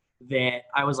that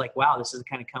I was like, wow, this is the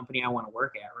kind of company I want to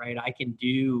work at, right? I can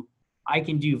do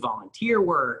volunteer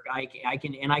work. I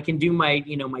can do my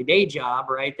my day job,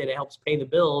 right? That it helps pay the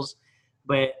bills,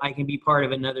 but I can be part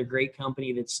of another great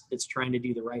company that's trying to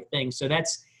do the right thing. So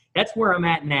that's where I'm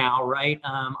at now, right?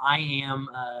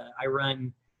 I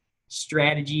run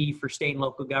strategy for state and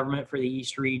local government for the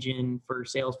East region for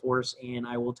Salesforce, and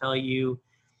I will tell you,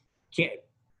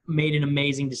 made an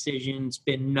amazing decision. It's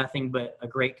been nothing but a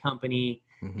great company.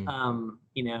 Mm-hmm.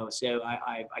 So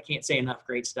I can't say enough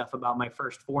great stuff about my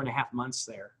first 4.5 months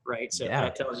there. Right. So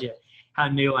that tells you how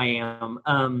new I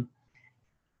am.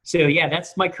 So yeah,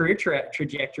 that's my career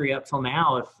trajectory up till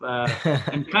now,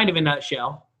 in kind of a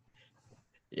nutshell.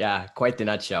 Yeah, quite the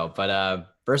nutshell. But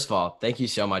first of all, thank you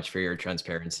so much for your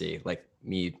transparency. Like,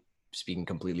 me speaking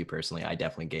completely personally, I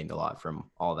definitely gained a lot from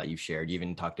all that you've shared. You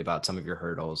even talked about some of your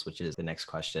hurdles, which is the next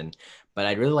question. But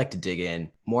I'd really like to dig in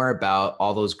more about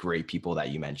all those great people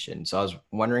that you mentioned. So I was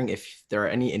wondering if there are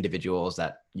any individuals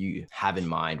that you have in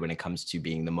mind when it comes to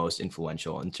being the most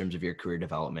influential in terms of your career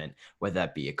development, whether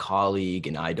that be a colleague,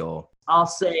 an idol. I'll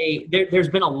say there's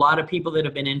been a lot of people that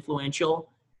have been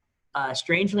influential.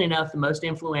 Strangely enough, the most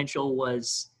influential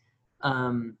was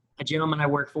a gentleman I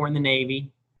worked for in the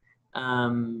Navy.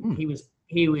 He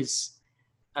was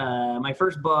my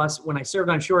first boss when I served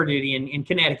on shore duty in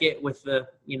Connecticut with the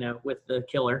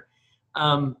killer.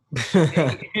 So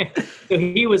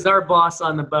he was our boss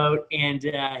on the boat, and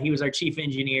he was our chief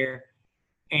engineer.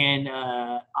 And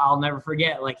I'll never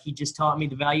forget, like, he just taught me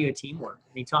the value of teamwork.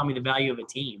 He taught me the value of a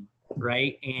team,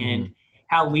 right? And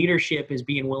how leadership is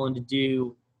being willing to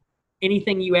do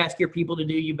anything you ask your people to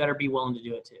do, you better be willing to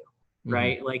do it too.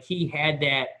 right? Like he had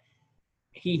that,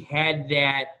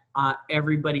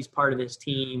 everybody's part of this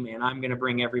team and I'm going to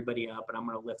bring everybody up and I'm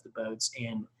going to lift the boats.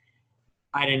 And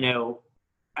I don't know,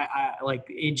 I like,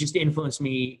 it just influenced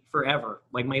me forever.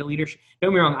 Like my leadership,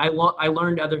 don't get me wrong. I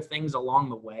learned other things along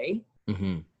the way,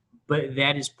 but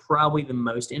that is probably the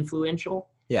most influential.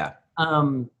 Yeah.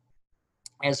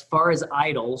 As far as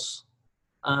idols,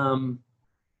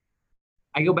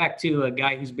 I go back to a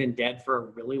guy who's been dead for a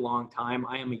really long time.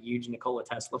 I am a huge Nikola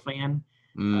Tesla fan.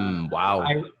 Wow.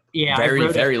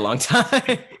 Very, very long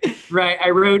time. Right. I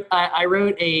wrote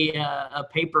a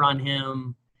paper on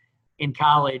him in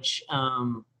college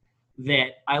that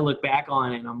I look back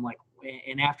on and I'm like,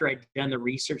 and after I'd done the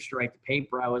research to write the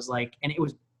paper, I was like, and it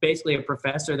was basically a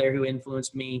professor there who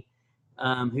influenced me,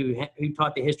 who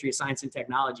taught the history of science and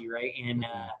technology. Right. And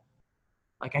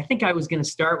like, I think I was going to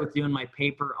start with doing my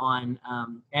paper on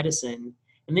Edison.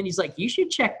 And then he's like, you should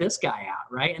check this guy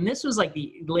out. Right. And this was like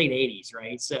the late 80s.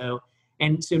 Right. So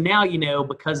now, you know,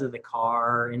 because of the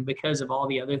car and because of all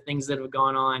the other things that have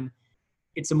gone on,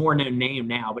 it's a more known name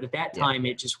now. But at that time,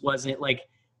 it just wasn't. Like,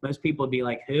 most people would be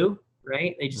like, who?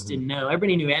 Right. They just didn't know.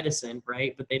 Everybody knew Edison.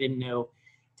 Right. But they didn't know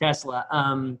Tesla.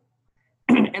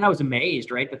 And I was amazed,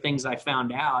 right, the things I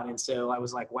found out. And so I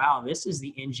was like, wow, this is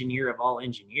the engineer of all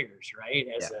engineers, right?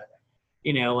 As a,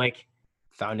 you know, like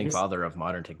founding father of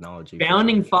modern technology.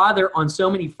 Founding father on so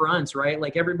many fronts, right?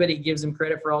 Like everybody gives him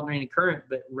credit for alternating current,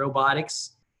 but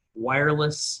robotics,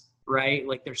 wireless, right?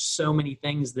 Like there's so many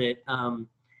things that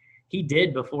he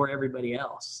did before everybody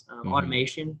else.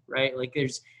 Automation, right? Like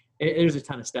there's a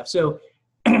ton of stuff. So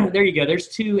there you go. There's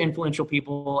two influential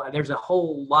people. There's a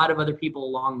whole lot of other people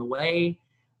along the way.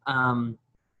 And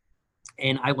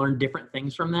I learned different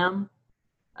things from them.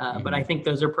 But I think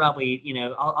those are probably, you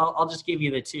know, I'll just give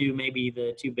you maybe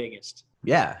the two biggest.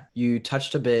 Yeah. You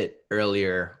touched a bit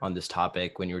earlier on this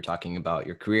topic when you were talking about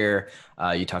your career.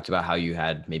 You talked about how you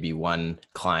had maybe one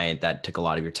client that took a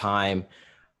lot of your time.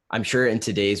 I'm sure in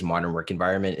today's modern work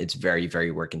environment, it's very,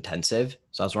 very work intensive.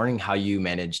 So I was wondering how you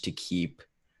managed to keep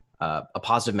a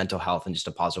positive mental health and just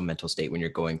a positive mental state when you're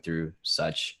going through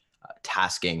such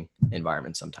tasking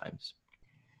environments sometimes.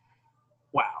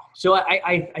 Wow. So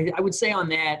I would say on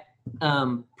that,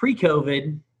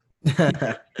 pre-COVID,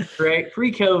 right?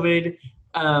 Pre-COVID,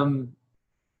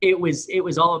 it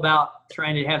was all about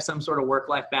trying to have some sort of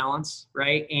work-life balance,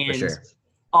 right? And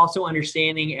also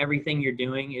understanding everything you're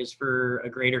doing is for a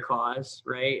greater cause,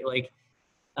 right? Like,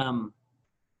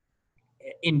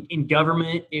 in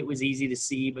government, it was easy to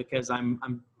see because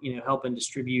I'm you know, helping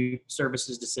distribute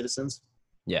services to citizens.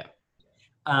 Yeah.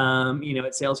 You know,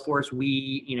 at Salesforce,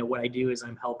 you know, what I do is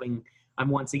I'm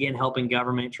once again helping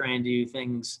government try and do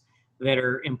things that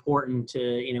are important to,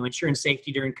 you know, ensuring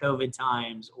safety during COVID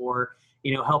times, or,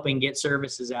 you know, helping get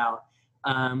services out.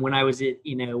 When I was at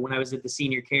the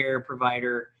senior care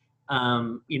provider,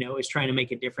 you know, is trying to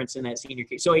make a difference in that senior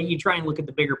care. So you try and look at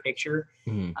the bigger picture.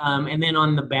 And then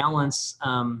on the balance,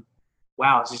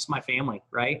 wow, it's just my family,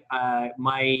 right?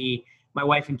 My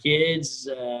wife and kids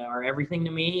are everything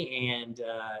to me. And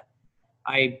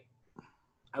I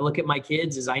look at my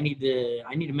kids as I need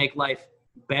to make life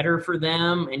better for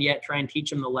them, and yet try and teach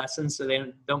them the lessons so they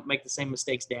don't make the same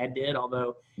mistakes Dad did.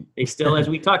 Although they still, as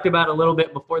we talked about a little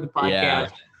bit before the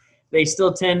podcast, they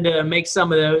still tend to make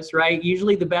some of those, right?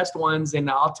 Usually the best ones. And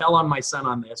I'll tell on my son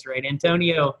on this, right?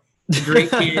 Antonio, a great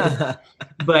kid,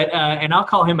 but, and I'll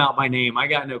call him out by name. I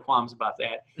got no qualms about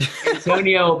that.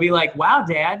 Antonio will be like, wow,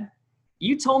 Dad,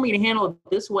 you told me to handle it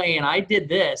this way, and I did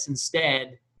this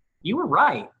instead. You were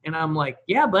right. And I'm like,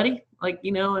 yeah, buddy. Like,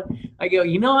 you know, I go,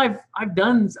 you know, I've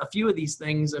done a few of these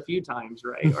things a few times,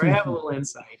 right? Or I have a little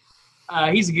insight.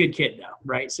 He's a good kid though,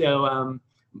 right? So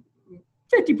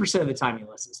 50% of the time he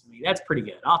listens to me. That's pretty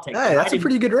good. I'll take that. Hey, that's a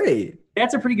pretty good rate.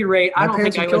 That's a pretty good rate. My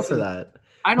parents would kill for that.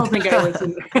 I don't think I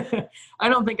listen. I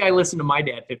don't think I listen to my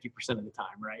dad 50% of the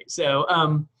time, right? So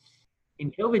in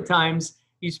COVID times,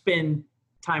 you spend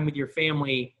time with your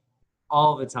family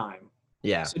all the time.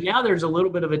 Yeah. So now there's a little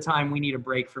bit of a time we need a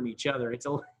break from each other. It's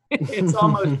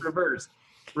almost reversed,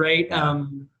 right? Yeah.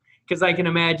 Because I can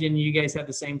imagine you guys have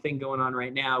the same thing going on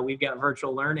right now. We've got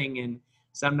virtual learning, and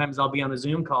sometimes I'll be on a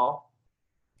Zoom call,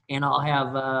 and I'll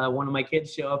have one of my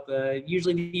kids show up,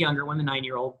 usually the younger one, the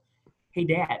 9-year-old. Hey,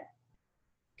 Dad,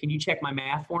 can you check my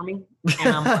math for me?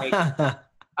 And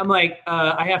I'm like,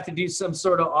 I have to do some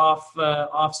sort of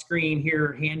off screen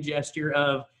here hand gesture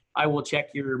of, I will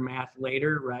check your math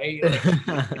later, right?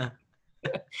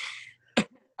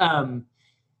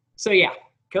 So yeah,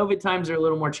 COVID times are a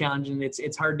little more challenging.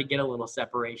 It's hard to get a little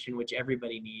separation, which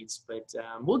everybody needs, but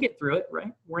we'll get through it,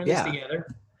 right? We're in this together.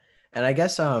 And I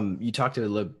guess you talked a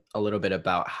a little bit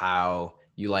about how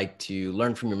you like to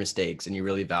learn from your mistakes and you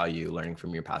really value learning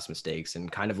from your past mistakes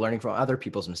and kind of learning from other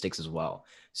people's mistakes as well.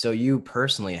 So you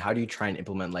personally, how do you try and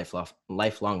implement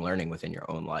lifelong learning within your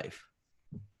own life?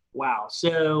 Wow.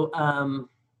 So,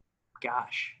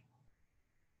 gosh,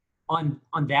 on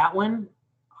that one,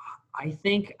 I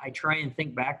think I try and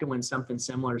think back to when something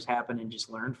similar has happened and just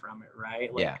learn from it,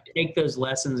 right? Like Yeah. take those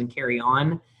lessons and carry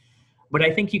on. But I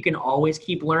think you can always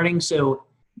keep learning. So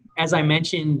as I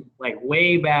mentioned, like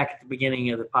way back at the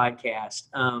beginning of the podcast,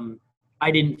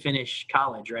 I didn't finish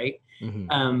college, right?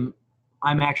 Mm-hmm.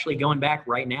 I'm actually going back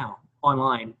right now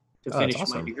online to Oh, that's finish my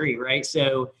awesome. degree, right?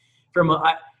 So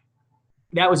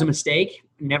that was a mistake,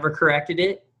 never corrected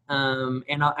it.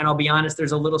 And I'll be honest,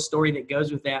 there's a little story that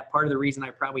goes with that. Part of the reason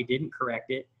I probably didn't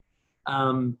correct it.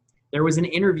 There was an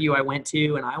interview I went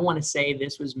to, and I want to say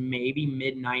this was maybe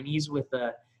mid 90s with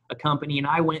a company. And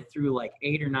I went through like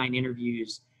 8 or 9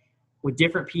 interviews with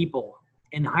different people.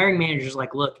 And the hiring manager's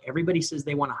like, look, everybody says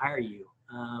they want to hire you,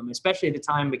 especially at the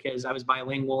time because I was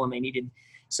bilingual and they needed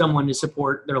someone to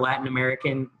support their Latin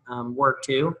American work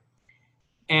too.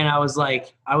 And I was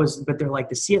like, but they're like,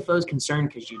 the CFO's concerned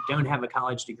because you don't have a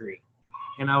college degree.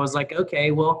 And I was like,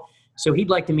 okay, well, so he'd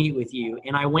like to meet with you.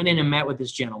 And I went in and met with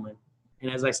this gentleman. And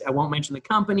as I said, I won't mention the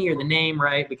company or the name,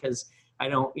 right? Because I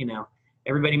don't,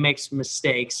 everybody makes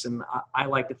mistakes. And I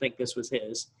like to think this was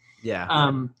his.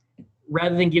 Yeah.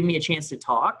 Rather than give me a chance to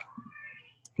talk,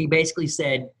 he basically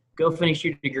said, go finish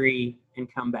your degree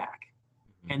and come back.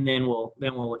 And then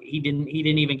he didn't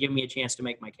even give me a chance to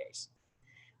make my case.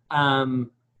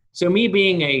 So me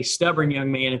being a stubborn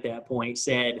young man at that point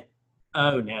said,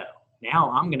 oh no, now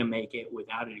I'm going to make it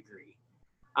without a degree.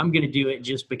 I'm going to do it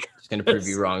just because. It's going to prove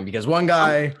you wrong because one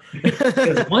guy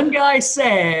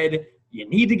said you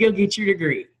need to go get your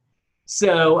degree.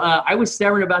 So I was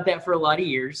stubborn about that for a lot of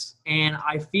years, and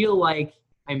I feel like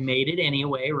I made it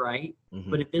anyway, right? Mm-hmm.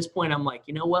 But at this point, I'm like,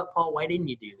 you know what, Paul, why didn't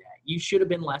you do that? You should have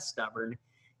been less stubborn.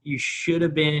 You should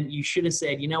have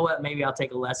said, you know what, maybe I'll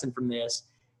take a lesson from this.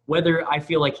 Whether I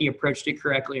feel like he approached it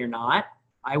correctly or not,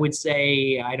 I would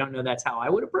say I don't know that's how I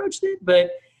would have approached it,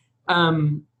 but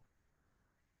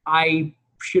I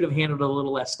should have handled it a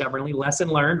little less stubbornly. Lesson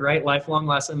learned, right? Lifelong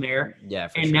lesson there. Yeah,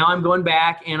 for and sure. Now I'm going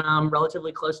back and I'm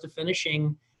relatively close to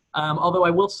finishing. Although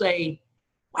I will say,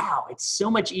 wow, it's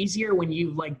so much easier when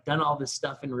you've like done all this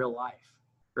stuff in real life,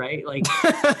 right? Like,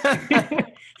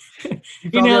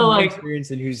 you know, like experience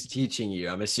in who's teaching you,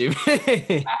 I'm assuming.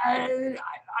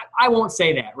 I won't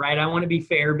say that, right? I want to be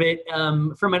fair, but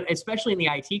especially in the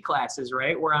IT classes,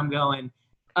 right, where I'm going,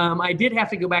 I did have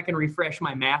to go back and refresh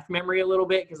my math memory a little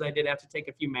bit because I did have to take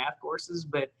a few math courses.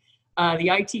 But the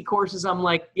IT courses, I'm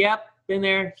like, yep, been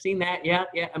there, seen that, yeah.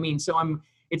 I mean, so I'm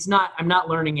not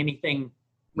learning anything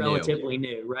relatively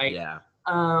new, right? Yeah.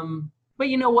 But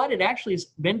you know what? It actually has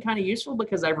been kind of useful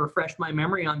because I've refreshed my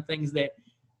memory on things that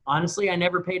honestly I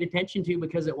never paid attention to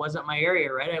because it wasn't my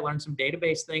area, right? I learned some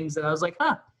database things that I was like,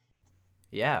 huh.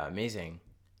 Yeah, amazing.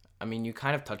 I mean, you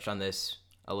kind of touched on this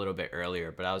a little bit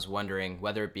earlier, but I was wondering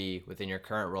whether it be within your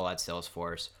current role at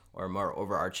Salesforce or more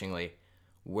overarchingly,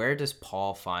 where does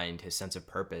Paul find his sense of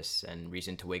purpose and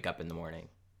reason to wake up in the morning?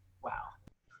 Wow.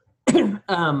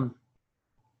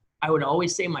 I would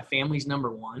always say my family's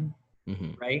number one,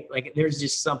 mm-hmm. right? Like there's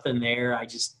just something there. I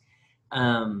just,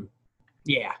 my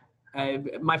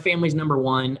family's number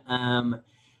one.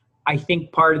 I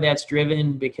think part of that's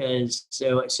driven because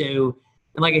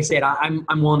and like I said, I'm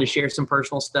willing to share some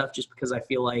personal stuff just because I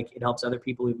feel like it helps other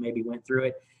people who maybe went through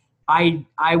it.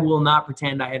 I will not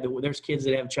pretend there's kids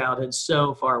that have childhoods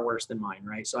so far worse than mine,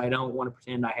 right? So I don't want to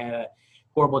pretend I had a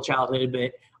horrible childhood,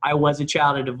 but I was a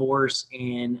child of divorce,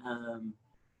 and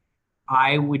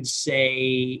I would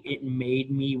say it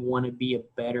made me want to be a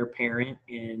better parent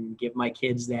and give my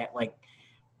kids that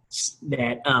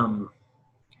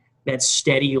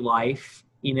steady life,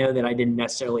 that I didn't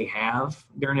necessarily have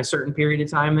during a certain period of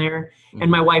time there. Mm-hmm.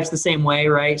 And my wife's the same way,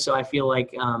 right? So I feel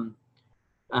like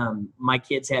my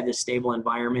kids have this stable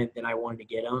environment that I wanted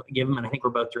to give them. And I think we're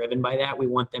both driven by that. We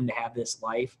want them to have this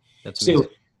life. So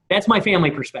that's my family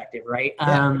perspective, right?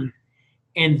 Yeah.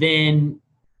 And then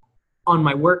on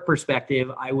my work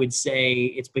perspective, I would say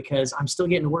it's because I'm still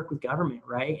getting to work with government,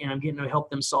 right? And I'm getting to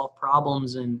help them solve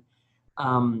problems and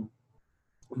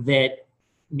that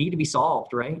need to be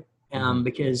solved, right?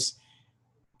 Because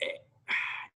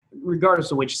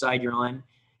regardless of which side you're on,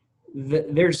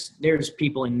 there's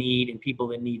people in need and people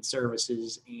that need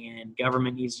services, and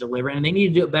government needs to deliver, and they need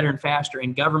to do it better and faster.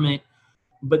 And government,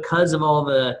 because of all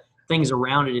the things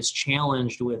around it, is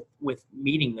challenged with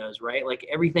meeting those, right? Like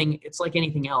everything, it's like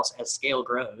anything else, as scale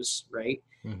grows, right?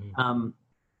 Mm-hmm.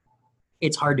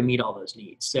 it's hard to meet all those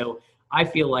needs. So I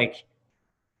feel like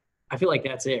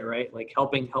that's it, right? Like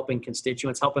helping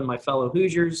constituents, helping my fellow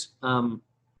Hoosiers,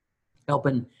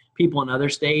 helping people in other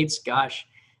states. Gosh,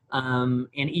 and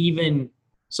even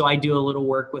so, I do a little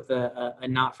work with a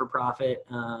not-for-profit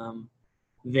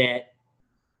that,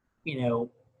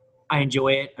 I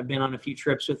enjoy it. I've been on a few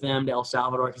trips with them to El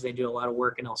Salvador because they do a lot of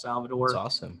work in El Salvador. That's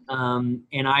awesome. And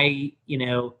it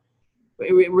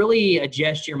really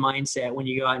adjusts your mindset when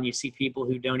you go out and you see people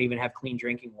who don't even have clean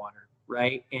drinking water,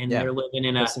 right? And they're living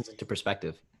in puts things into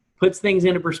perspective. Puts things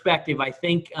into perspective. I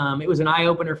think it was an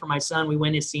eye-opener for my son. We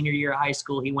went his senior year of high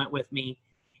school. He went with me,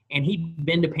 and he'd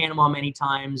been to Panama many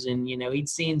times, and, he'd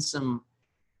seen some,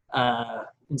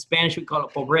 in Spanish we call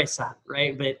it pobreza,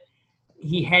 right? But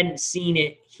he hadn't seen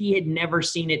it. He had never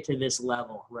seen it to this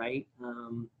level, right?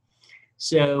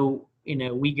 So,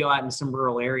 we go out in some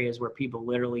rural areas where people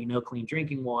literally no clean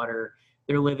drinking water.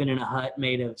 They're living in a hut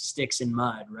made of sticks and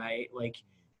mud, right? Like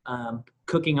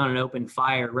cooking on an open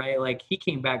fire, right? Like he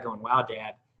came back going, wow,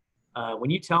 Dad, when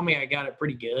you tell me I got it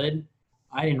pretty good,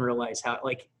 I didn't realize how,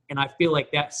 and I feel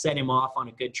like that set him off on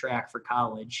a good track for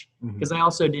college, because I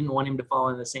also didn't want him to fall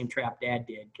into the same trap Dad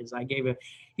did, because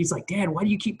he's like, Dad, why do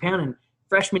you keep pounding?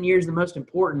 Freshman year is the most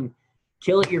important.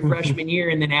 Kill it your freshman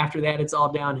year, and then after that, it's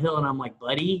all downhill. And I'm like,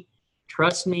 buddy,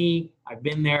 trust me, I've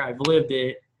been there, I've lived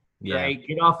it, right?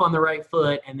 Get off on the right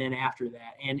foot, and then after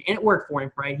that. And it worked for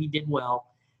him, right? He did well.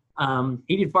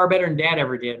 He did far better than Dad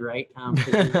ever did, right?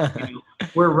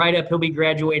 We're right up. He'll be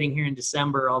graduating here in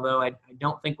December, although I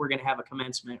don't think we're going to have a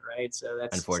commencement, right? So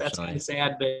that's kind of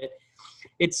sad, but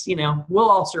it's, we'll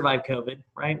all survive COVID,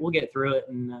 right? We'll get through it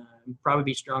and probably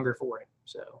be stronger for it.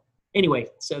 So anyway,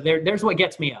 so there's what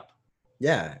gets me up.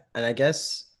 Yeah. And I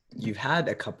guess you've had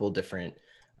a couple different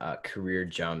career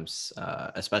jumps,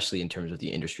 especially in terms of the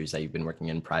industries that you've been working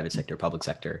in, private sector, public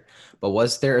sector. But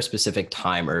was there a specific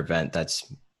time or event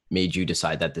that's made you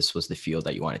decide that this was the field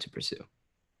that you wanted to pursue?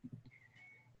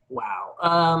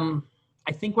 Wow.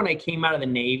 I think when I came out of the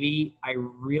Navy, I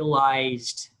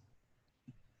realized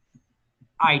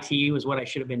IT was what I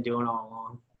should have been doing all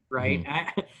along, right?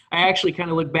 I actually kind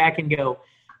of look back and go,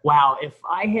 wow, if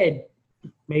I had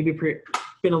maybe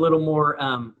been a little more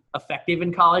effective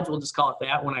in college, we'll just call it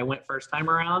that, when I went first time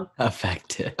around.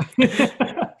 Effective.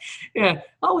 Yeah,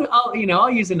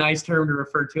 I'll use a nice term to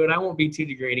refer to it. I won't be too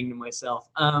degrading to myself.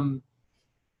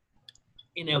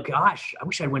 Gosh, I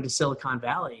wish I went to Silicon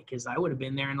Valley, because I would have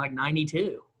been there in like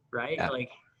 92, right? Yeah. Like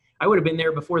I would have been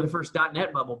there before the first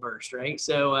 .NET bubble burst, right?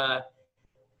 So I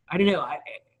don't know.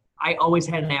 I always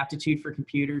had an aptitude for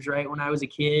computers, right? When I was a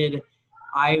kid,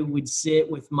 I would sit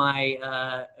with my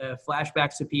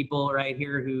flashbacks to people right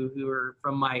here who are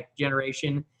from my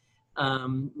generation,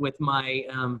 with my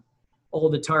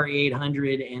old Atari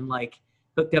 800 and like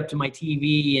hooked up to my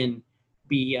TV and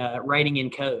be writing in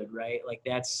code, right? Like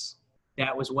that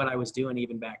was what I was doing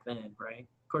even back then, right?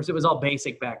 Of course, it was all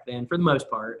basic back then for the most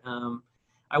part.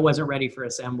 I wasn't ready for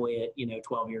assembly at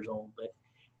 12 years old, but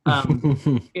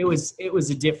it was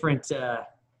a different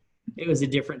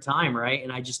time, right?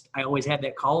 And I always had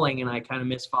that calling, and I kind of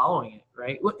missed following it,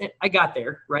 right? I got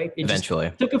there, right? It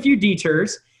eventually took a few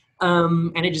detours,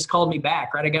 and it just called me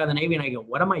back, right? I got out of the Navy and I go,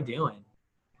 what am I doing?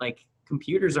 Like,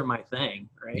 computers are my thing,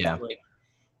 right? Yeah. Like,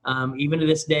 even to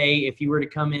this day, if you were to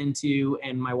come into,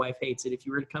 and my wife hates it, if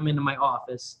you were to come into my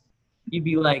office, you'd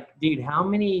be like, dude, how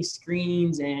many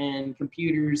screens and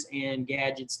computers and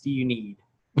gadgets do you need?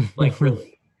 Like,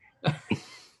 really?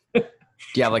 Do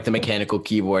you have like the mechanical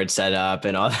keyboard set up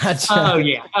and all that stuff? Oh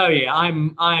yeah.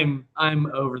 I'm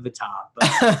over the top.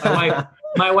 But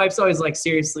my wife's always like,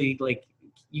 seriously, like,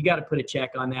 you got to put a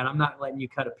check on that. I'm not letting you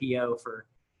cut a PO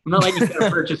I'm not letting you cut a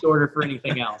purchase order for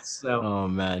anything else. So, oh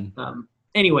man.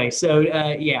 Anyway, so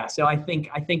so I think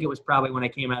it was probably when I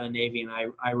came out of the Navy and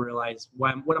I realized,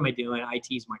 what am I doing? IT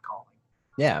is my calling.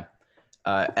 Yeah.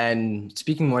 And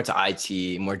speaking more to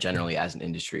IT, more generally as an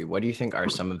industry, what do you think are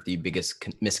some of the biggest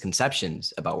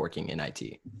misconceptions about working in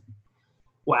IT?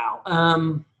 Wow.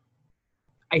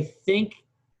 I think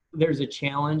there's a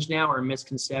challenge now, or a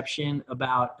misconception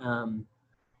about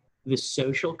the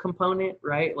social component,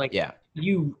 right? Like,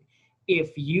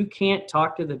 if you can't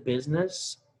talk to the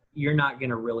business, you're not going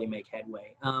to really make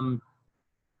headway. And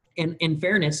in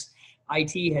fairness,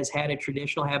 IT has had a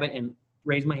traditional habit, and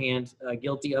raise my hand,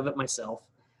 guilty of it myself,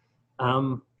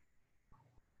 of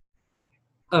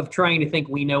trying to think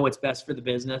we know what's best for the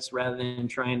business rather than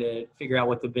trying to figure out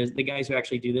what the guys who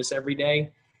actually do this every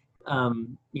day,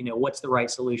 what's the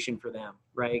right solution for them,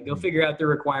 right? Go figure out their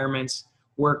requirements,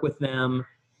 work with them.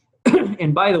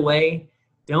 And by the way,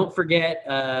 don't forget,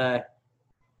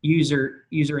 user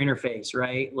interface,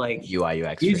 right? Like UI,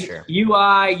 UX for sure.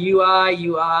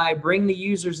 UI, bring the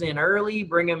users in early,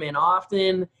 bring them in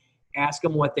often, ask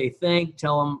them what they think,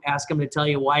 ask them to tell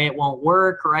you why it won't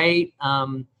work, right?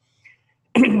 I'm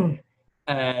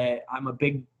a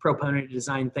big proponent of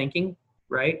design thinking,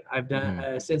 right? I've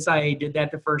done, since I did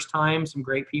that the first time, some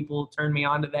great people turned me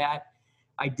on to that.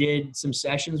 I did some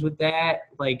sessions with that.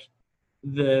 Like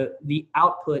the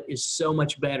output is so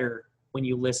much better when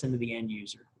you listen to the end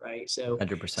user, right? So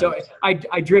 100%. So I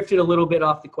drifted a little bit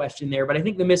off the question there, but I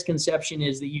think the misconception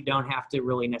is that you don't have to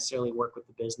really necessarily work with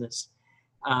the business.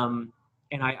 And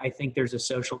I think there's a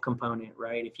social component,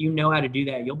 right? If you know how to do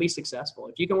that, you'll be successful.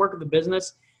 If you can work with the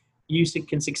business, you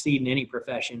can succeed in any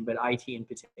profession, but IT in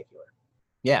particular.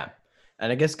 Yeah.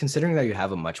 And I guess considering that you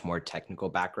have a much more technical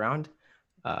background,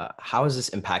 how has this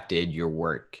impacted your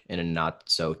work in a not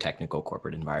so technical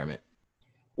corporate environment?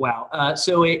 Wow.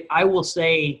 So I will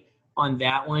say on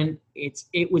that one,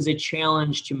 it was a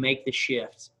challenge to make the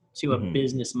shift to a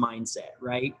business mindset,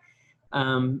 right?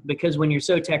 Because when you're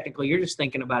so technical, you're just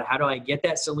thinking about how do I get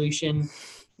that solution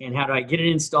and how do I get it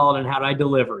installed and how do I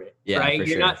deliver it, right?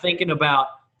 You're not thinking about,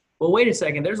 well, wait a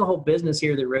second, there's a whole business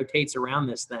here that rotates around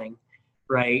this thing,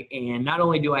 right? And not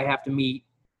only do I have to meet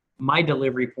my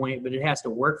delivery point, but it has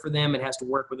to work for them. It has to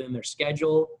work within their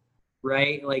schedule,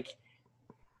 right? Like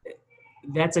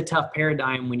that's a tough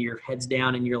paradigm when your head's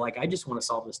down and you're like, I just want to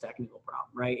solve this technical problem,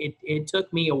 right? It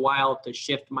took me a while to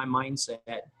shift my mindset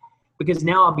because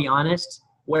now I'll be honest,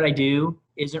 what I do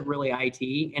isn't really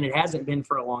IT and it hasn't been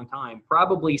for a long time,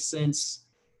 probably since,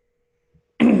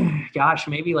 gosh,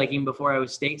 maybe like even before I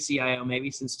was state CIO, maybe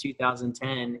since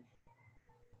 2010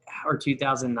 or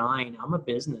 2009, I'm a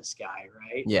business guy,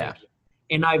 right? Yeah. Like,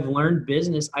 and I've learned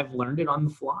business. I've learned it on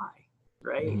the fly,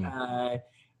 right?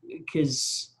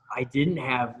 Because I didn't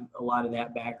have a lot of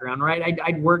that background, right?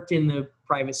 I'd worked in the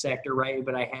private sector, right?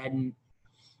 But I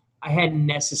hadn't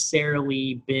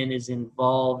necessarily been as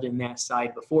involved in that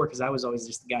side before because I was always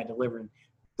just the guy delivering,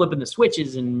 flipping the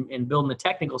switches and building the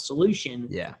technical solution.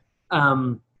 Yeah. I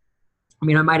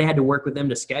mean, I might have had to work with them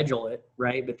to schedule it,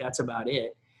 right? But that's about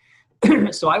it.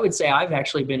 So I would say I've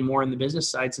actually been more in the business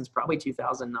side since probably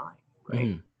 2009,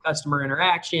 right? Customer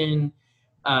interaction,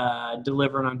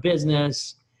 delivering on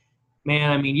business.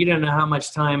 Man, I mean, you don't know how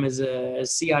much time as a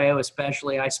CIO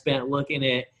especially I spent looking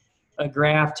at a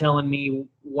graph telling me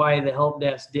why the help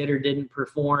desk did or didn't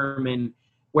perform and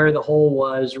where the hole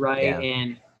was, right?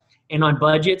 Yeah. And on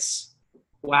budgets,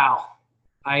 wow.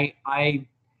 I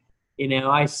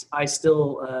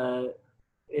still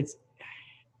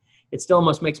it still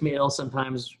almost makes me ill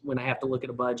sometimes when I have to look at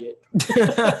a budget.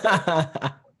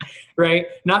 Right?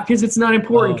 Not because it's not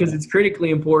important, because it's critically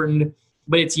important,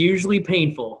 but it's usually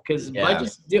painful because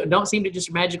budgets don't seem to just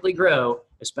magically grow,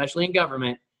 especially in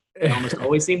government. They almost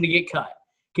always seem to get cut.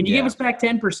 Can you give us back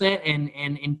 10%? And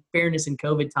in fairness, in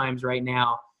COVID times right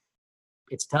now,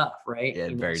 it's tough, right?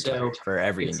 Yeah, very tough for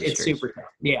every industry. It's super tough.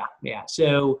 Yeah.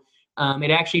 So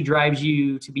it actually drives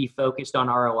you to be focused on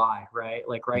ROI, right?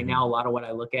 Like right now, a lot of what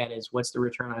I look at is what's the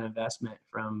return on investment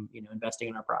from investing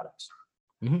in our products.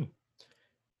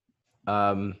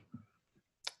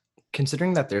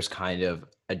 Considering that there's kind of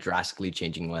a drastically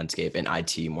changing landscape in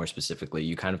IT more specifically,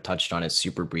 you kind of touched on it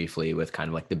super briefly with kind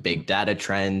of like the big data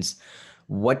trends.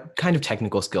 What kind of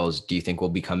technical skills do you think will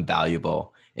become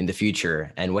valuable in the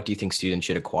future? And what do you think students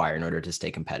should acquire in order to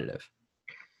stay competitive?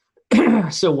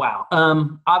 So, wow.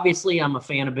 Obviously I'm a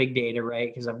fan of big data, right?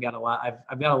 Because I've got a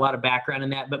lot of background in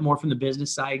that, but more from the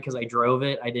business side because I drove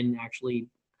it.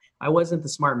 I wasn't the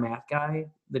smart math guy,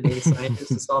 the data scientist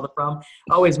to solve the problem.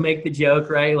 I always make the joke,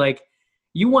 right? Like,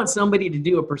 you want somebody to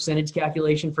do a percentage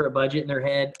calculation for a budget in their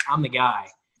head, I'm the guy.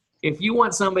 If you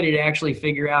want somebody to actually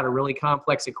figure out a really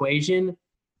complex equation,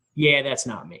 yeah, that's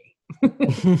not me.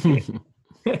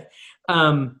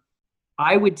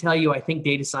 I would tell you, I think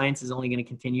data science is only going to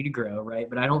continue to grow, right?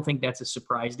 But I don't think that's a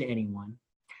surprise to anyone.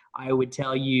 I would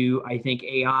tell you, I think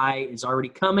AI is already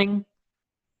coming.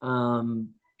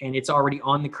 And it's already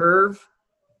on the curve,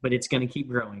 but it's going to keep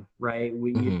growing, right?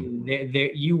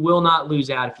 You will not lose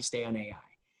out if you stay on AI.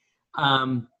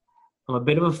 I'm a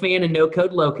bit of a fan of no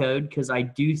code, low code, because I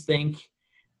do think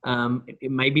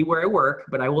it may be where I work,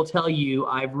 but I will tell you,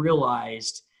 I've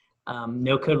realized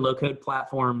no code, low code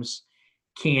platforms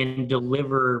can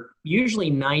deliver usually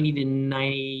 90 to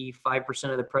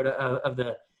 95% of the product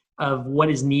of what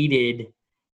is needed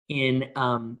in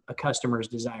a customer's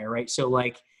desire, right? So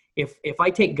like, if I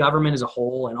take government as a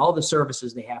whole and all the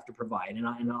services they have to provide, and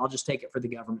I'll just take it for the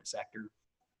government sector,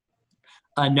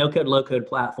 a no-code, low-code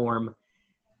platform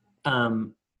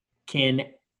can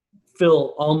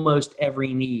fill almost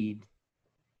every need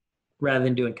rather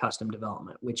than doing custom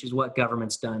development, which is what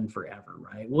government's done forever,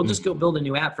 right? We'll just go Mhm. build a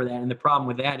new app for that. And the problem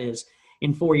with that is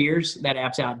in 4 years, that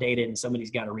app's outdated and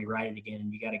somebody's got to rewrite it again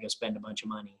and you got to go spend a bunch of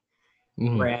money.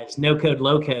 Mhm. Whereas no code,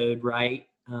 low code, right?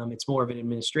 It's more of an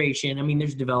administration. I mean,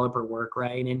 there's developer work,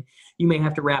 right? And you may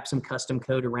have to wrap some custom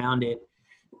code around it.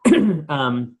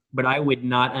 But I would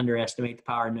not underestimate the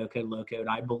power of no code, low code.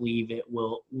 I believe it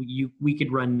will, we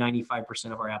could run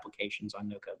 95% of our applications on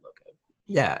no code, low code.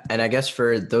 Yeah, and I guess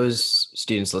for those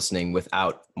students listening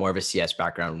without more of a CS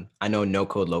background, I know no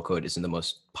code, low code isn't the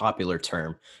most popular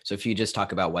term. So if you just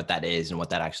talk about what that is and what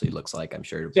that actually looks like, I'm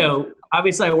sure it'll be. So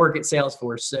obviously I work at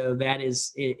Salesforce. So that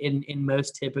is in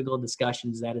most typical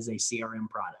discussions, that is a CRM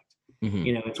product. Mhm.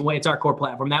 You know, it's our core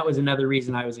platform. That was another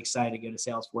reason I was excited to go to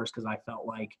Salesforce, because I felt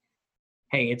like,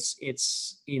 hey, it's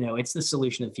the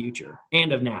solution of the future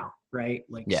and of now, right?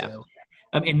 Like, Yeah. so,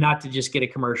 and not to just get a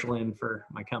commercial in for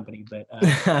my company, but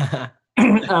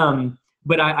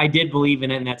but I did believe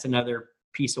in it, and that's another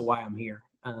piece of why I'm here.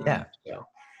 Yeah. So,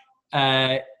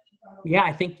 yeah,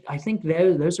 I think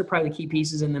those are probably the key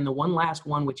pieces. And then the one last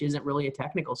one, which isn't really a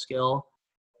technical skill,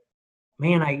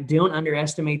 man, I don't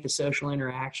underestimate the social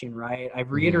interaction, right?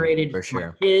 I've reiterated For to my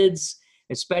sure. kids,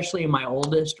 especially my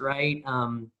oldest, right?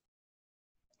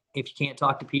 If you can't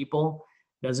talk to people,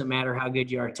 doesn't matter how good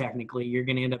you are technically, you're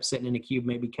going to end up sitting in a cube,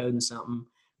 maybe coding something,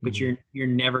 but Mhm. you're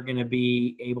never going to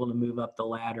be able to move up the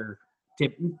ladder,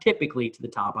 typically to the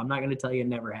top. I'm not going to tell you it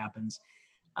never happens,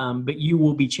 but you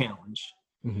will be challenged.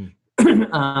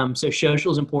 Mhm. So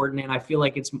social is important, and I feel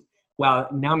like it's, wow,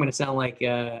 now I'm going to sound like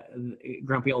a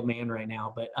grumpy old man right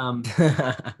now, but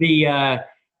the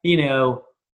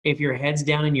if your head's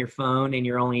down in your phone and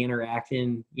you're only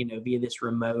interacting via this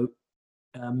remote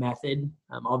method,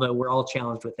 although we're all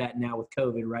challenged with that now with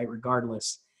COVID, right?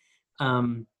 Regardless,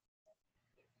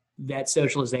 that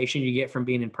socialization you get from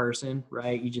being in person,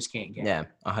 right? You just can't get, Yeah,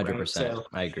 right? 100%.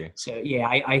 I agree. So yeah,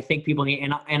 I think people need,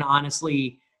 and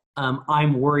honestly,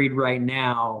 I'm worried right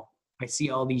now. I see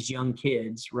all these young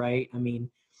kids, right? I mean,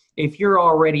 if you're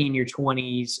already in your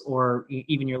 20s or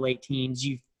even your late teens,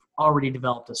 you've already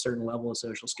developed a certain level of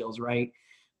social skills, right?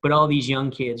 But all these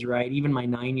young kids, right? Even my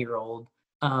 9-year-old,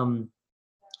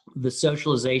 the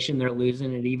socialization they're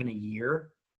losing at even a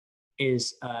year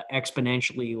is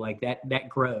exponentially, like that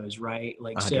grows, right?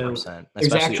 Like, so 100%. there's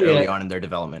Especially actually early on in their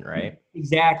development, right?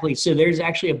 exactly. So there's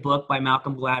actually a book by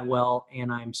Malcolm Gladwell,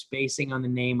 and I'm spacing on the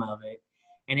name of it.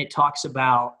 And it talks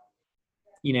about,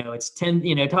 it's 10,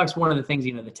 it talks one of the things,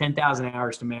 the 10,000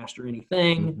 hours to master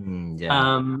anything.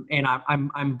 Yeah. And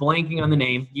I'm blanking on the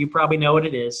name. You probably know what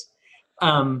it is.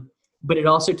 But it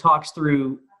also talks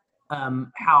through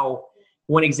how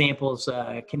one example is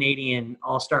Canadian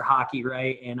all-star hockey,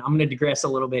 right? And I'm going to digress a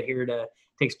little bit here to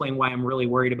explain why I'm really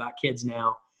worried about kids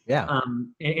now. Yeah.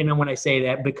 And when I say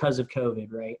that, because of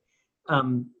COVID, right?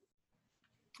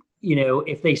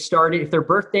 If their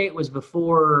birth date was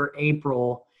before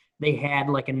April, they had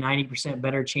like a 90%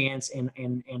 better chance, and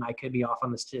I could be off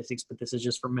on the statistics, but this is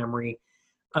just from memory,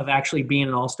 of actually being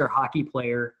an all-star hockey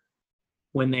player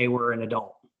when they were an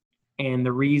adult. And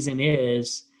the reason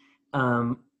is,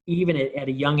 even at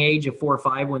a young age of 4 or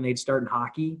 5, when they'd start in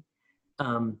hockey,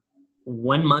 1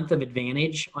 month of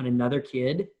advantage on another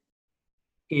kid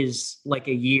is like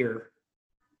a year.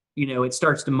 It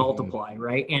starts to multiply,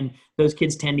 right? And those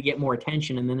kids tend to get more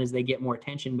attention. And then as they get more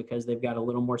attention, because they've got a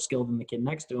little more skill than the kid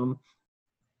next to them,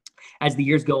 as the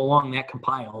years go along, that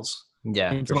compiles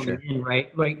Yeah, for until the sure. end,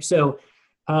 right? Right. So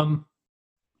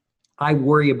I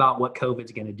worry about what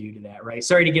COVID's going to do to that, right?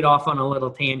 Sorry to get off on a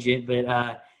little tangent, but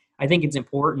I think it's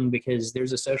important because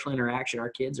there's a social interaction our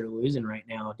kids are losing right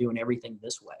now doing everything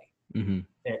this way. Mhm.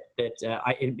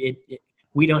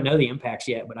 We don't know the impacts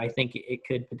yet, but I think it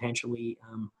could potentially,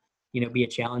 be a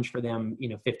challenge for them,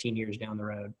 15 years down the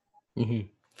road.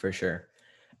 For sure.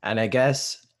 And I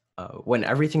guess when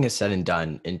everything is said and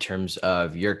done in terms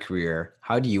of your career,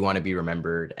 how do you want to be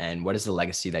remembered, and what is the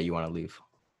legacy that you want to leave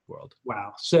the world?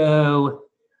 Wow. So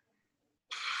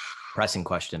Pressing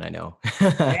question, I know.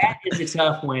 that is a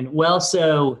tough one. Well,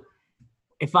 so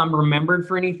if I'm remembered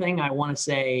for anything, I want to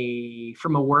say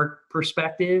from a work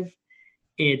perspective,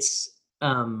 it's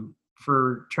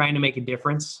for trying to make a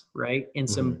difference, right? In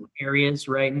some areas,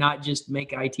 right? Not just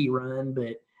make IT run,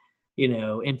 but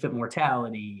infant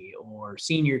mortality or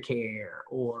senior care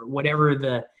or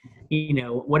whatever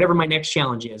whatever my next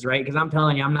challenge is, right? Because I'm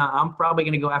telling you, I'm probably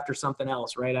going to go after something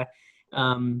else, right?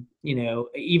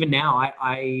 Even now,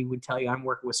 I would tell you, I'm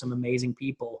working with some amazing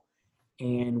people,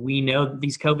 and we know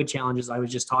these COVID challenges I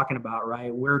was just talking about,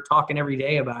 right? We're talking every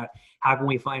day about how can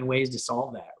we find ways to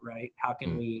solve that, right? How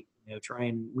can we,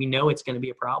 we know it's going to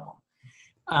be a problem.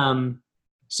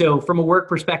 So from a work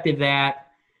perspective,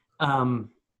 I'll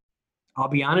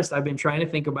be honest, I've been trying to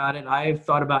think about it. I've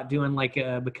thought about doing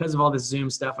because of all this Zoom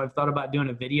stuff, I've thought about doing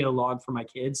a video log for my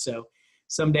kids. So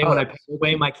someday when I pass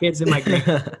away, my kids and my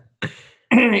grand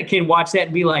can watch that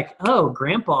and be like, oh,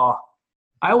 grandpa,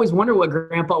 I always wonder what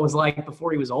grandpa was like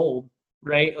before he was old,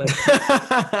 right?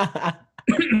 Like,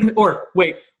 or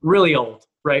wait, really old,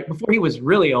 right? Before he was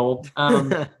really old.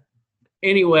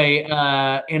 Anyway,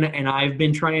 and I've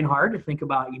been trying hard to think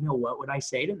about, what would I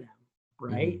say to them?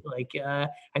 Right. Like, I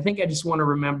think I just want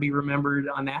to be remembered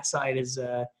on that side as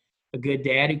a good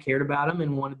dad who cared about him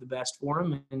and wanted the best for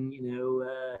him. And,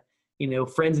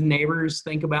 friends and neighbors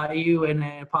think about you in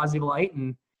a positive light.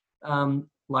 And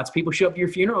lots of people show up to your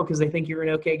funeral because they think you're an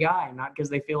okay guy, not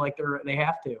because they feel like they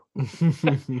have to.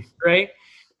 Right.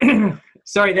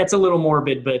 Sorry, that's a little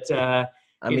morbid, but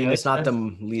I mean, it's not the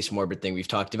least morbid thing we've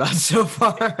talked about so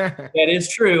far. That is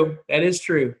true.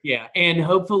 Yeah. And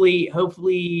hopefully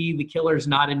the killer's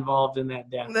not involved in that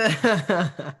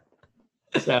death.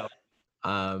 So,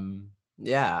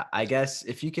 yeah, I guess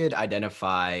if you could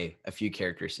identify a few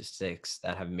characteristics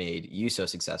that have made you so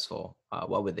successful,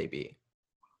 what would they be?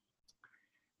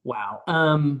 Wow.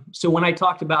 So when I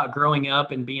talked about growing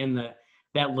up and being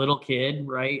that little kid,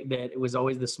 right, that it was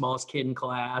always the smallest kid in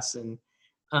class. And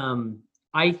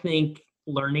I think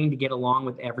learning to get along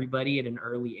with everybody at an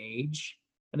early age,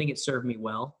 I think it served me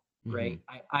well, right?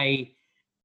 I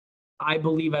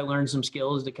believe I learned some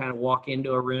skills to kind of walk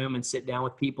into a room and sit down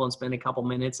with people and spend a couple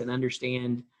minutes and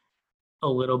understand a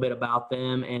little bit about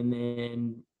them, and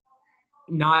then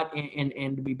not,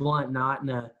 and to be blunt, not in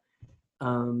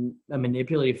a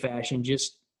manipulative fashion,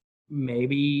 just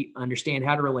maybe understand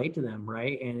how to relate to them,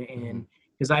 right? And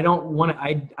because I don't want to,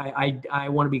 I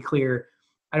want to be clear.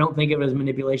 I don't think of it as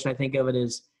manipulation. I think of it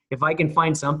as, if I can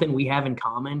find something we have in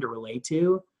common to relate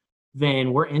to,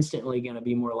 then we're instantly going to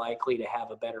be more likely to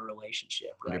have a better relationship.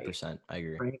 Right? 100%. I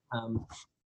agree. Right.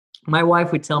 My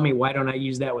wife would tell me, why don't I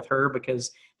use that with her? Because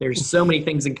there's so many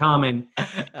things in common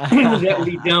that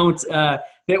we don't,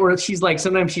 she's like,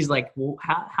 sometimes she's like, well,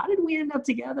 how did we end up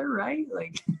together? Right.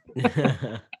 Like,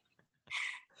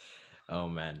 oh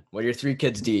man. Well, you're 3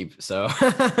 kids deep. So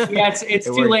yeah, it's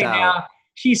too late now.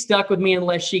 She's stuck with me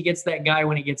unless she gets that guy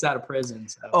when he gets out of prison.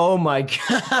 So. Oh my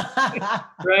God.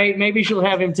 Right. Maybe she'll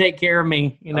have him take care of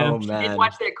me. Oh, she man. did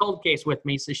watch that Cold Case with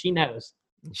me, so she knows.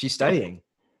 She's studying.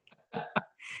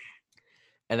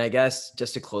 And I guess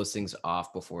just to close things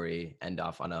off before we end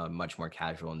off on a much more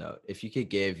casual note, if you could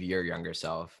give your younger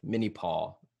self, mini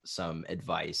Paul, some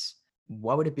advice,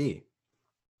 what would it be?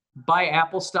 Buy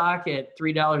Apple stock at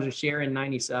 $3 a share in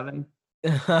 97.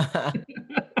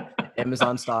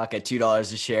 Amazon stock at $2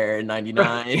 a share in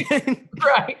 99.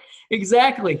 Right.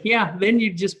 Exactly. Yeah. Then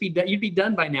you'd be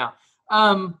done by now.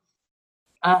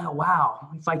 Wow.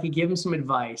 If I could give him some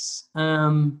advice.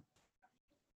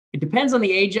 It depends on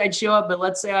the age I'd show up, but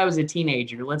let's say I was a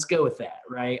teenager. Let's go with that.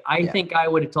 Right. I think I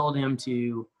would have told him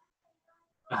to,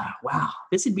 wow,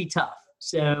 this would be tough.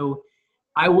 So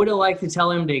I would have liked to tell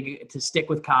him to stick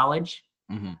with college.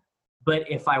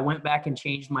 But if I went back and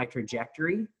changed my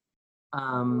trajectory,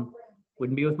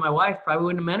 wouldn't be with my wife. Probably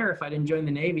wouldn't have met her if I didn't join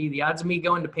the Navy. The odds of me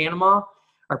going to Panama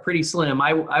are pretty slim.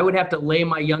 I would have to lay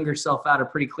my younger self out a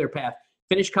pretty clear path.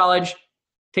 Finish college,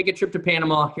 take a trip to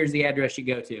Panama. Here's the address you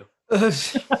go to.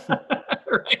 Right.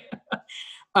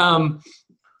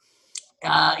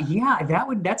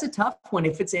 That's a tough one.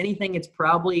 If it's anything, it's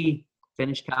probably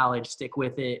finish college, stick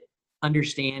with it,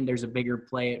 understand there's a bigger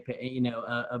play,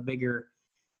 a bigger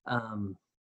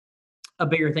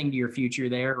thing to your future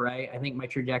there, right? I think my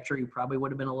trajectory probably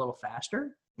would have been a little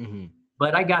faster,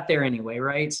 but I got there anyway,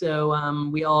 right? So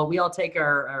we all take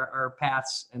our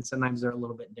paths, and sometimes they're a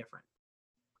little bit different.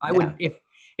 I would,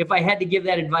 if I had to give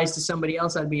that advice to somebody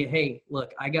else, I'd be, hey,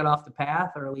 look, I got off the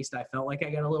path, or at least I felt like I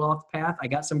got a little off the path. I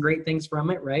got some great things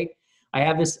from it, right?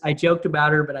 I joked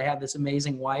about her, but I have this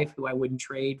amazing wife who I wouldn't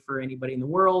trade for anybody in the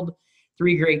world.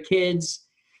 3 great kids.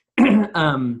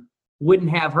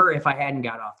 Wouldn't have her if I hadn't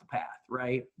got off the path,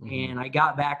 right? And I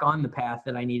got back on the path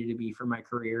that I needed to be for my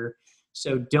career.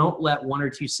 So don't let 1 or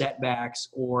 2 setbacks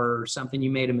or something you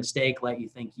made a mistake let you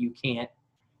think you can't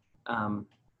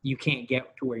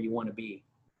get to where you want to be.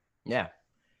 Yeah.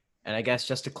 And I guess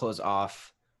just to close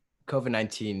off,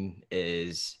 COVID-19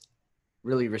 is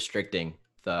really restricting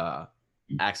the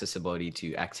accessibility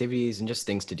to activities and just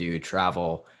things to do,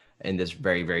 travel in this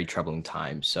very, very troubling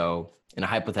time. So in a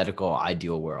hypothetical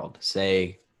ideal world,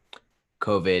 say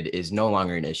COVID is no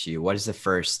longer an issue, what is the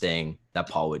first thing that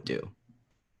Paul would do?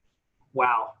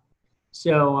 Wow.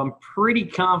 So I'm pretty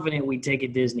confident we'd take a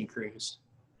Disney cruise.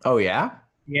 Oh, yeah?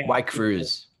 Yeah. Why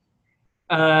cruise?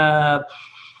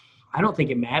 I don't think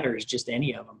it matters, just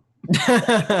any of them.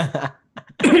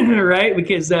 Right?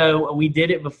 Because we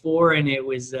did it before, and it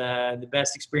was the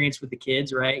best experience with the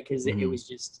kids, right? Because it was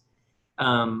just,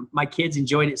 my kids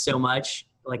enjoyed it so much.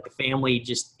 Like the family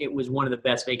it was one of the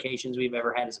best vacations we've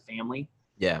ever had as a family.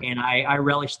 Yeah. And I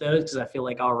relish those because I feel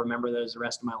like I'll remember those the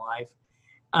rest of my life.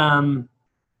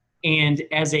 And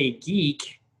as a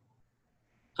geek,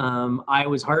 I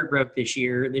was heartbroken this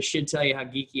year. This should tell you how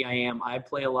geeky I am. I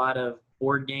play a lot of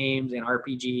board games and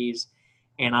RPGs,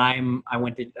 and I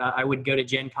would go to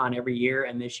Gen Con every year,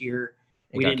 and this year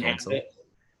we didn't have it.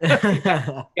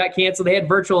 Got canceled. They had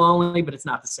virtual only, but it's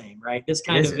not the same, right? This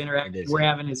kind of interaction we're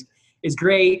having is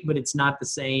great, but it's not the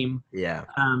same. Yeah.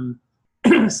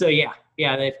 So yeah.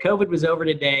 If COVID was over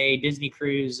today, Disney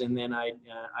cruise, and then I'd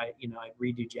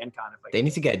redo Gen Con. They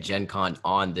need to get Gen Con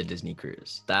on the Disney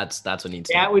cruise. That's what needs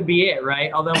to. That would be it,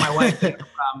 right? Although my wife has a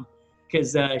problem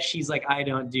because she's like, I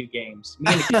don't do games.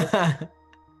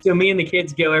 So me and the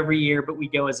kids go every year, but we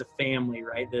go as a family,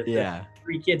 right? The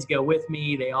 3 kids go with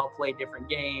me. They all play different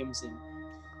games, and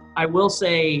I will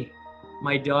say,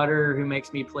 my daughter, who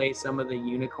makes me play some of the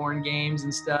unicorn games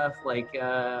and stuff, like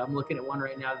I'm looking at one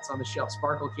right now that's on the shelf,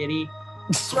 Sparkle Kitty.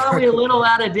 Probably a little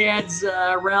out of Dad's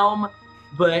realm,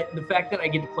 but the fact that I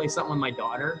get to play something with my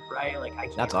daughter, right? Like I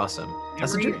can't. That's awesome.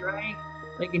 That's a dream, right?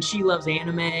 Like, and she loves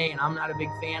anime, and I'm not a big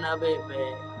fan of it, but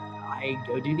I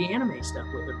go do the anime stuff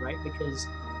with her, right? Because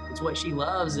it's what she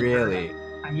loves. Really?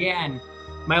 Yeah, and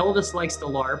my oldest likes to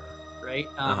LARP, right?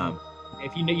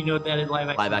 If you know what that is,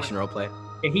 live action role play.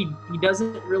 Yeah, he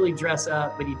doesn't really dress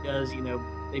up, but he does,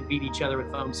 they beat each other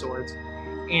with foam swords.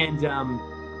 And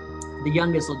the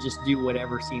youngest will just do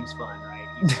whatever seems fun,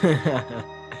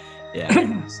 right?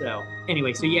 Yeah. So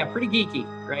anyway, pretty geeky,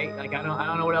 right? Like I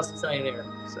don't know what else to tell you there.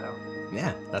 So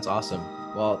yeah, that's awesome.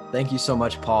 Well, thank you so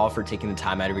much, Paul, for taking the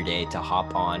time out of your day to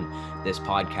hop on this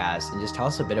podcast and just tell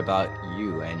us a bit about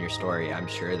you and your story. I'm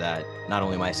sure that not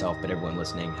only myself, but everyone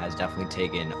listening has definitely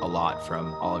taken a lot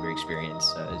from all of your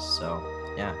experiences. So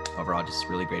yeah, overall, just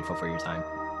really grateful for your time.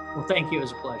 Well, thank you. It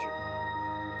was a pleasure.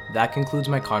 That concludes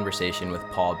my conversation with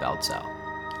Paul Baltzell,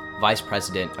 Vice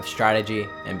President of Strategy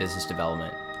and Business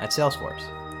Development at Salesforce.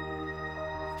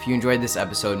 If you enjoyed this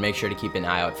episode, make sure to keep an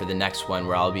eye out for the next one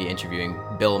where I'll be interviewing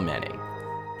Bill Manning,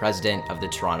 President of the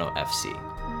Toronto FC.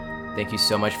 Thank you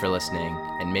so much for listening,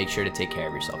 and make sure to take care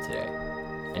of yourself today.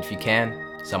 And if you can,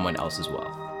 someone else as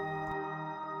well.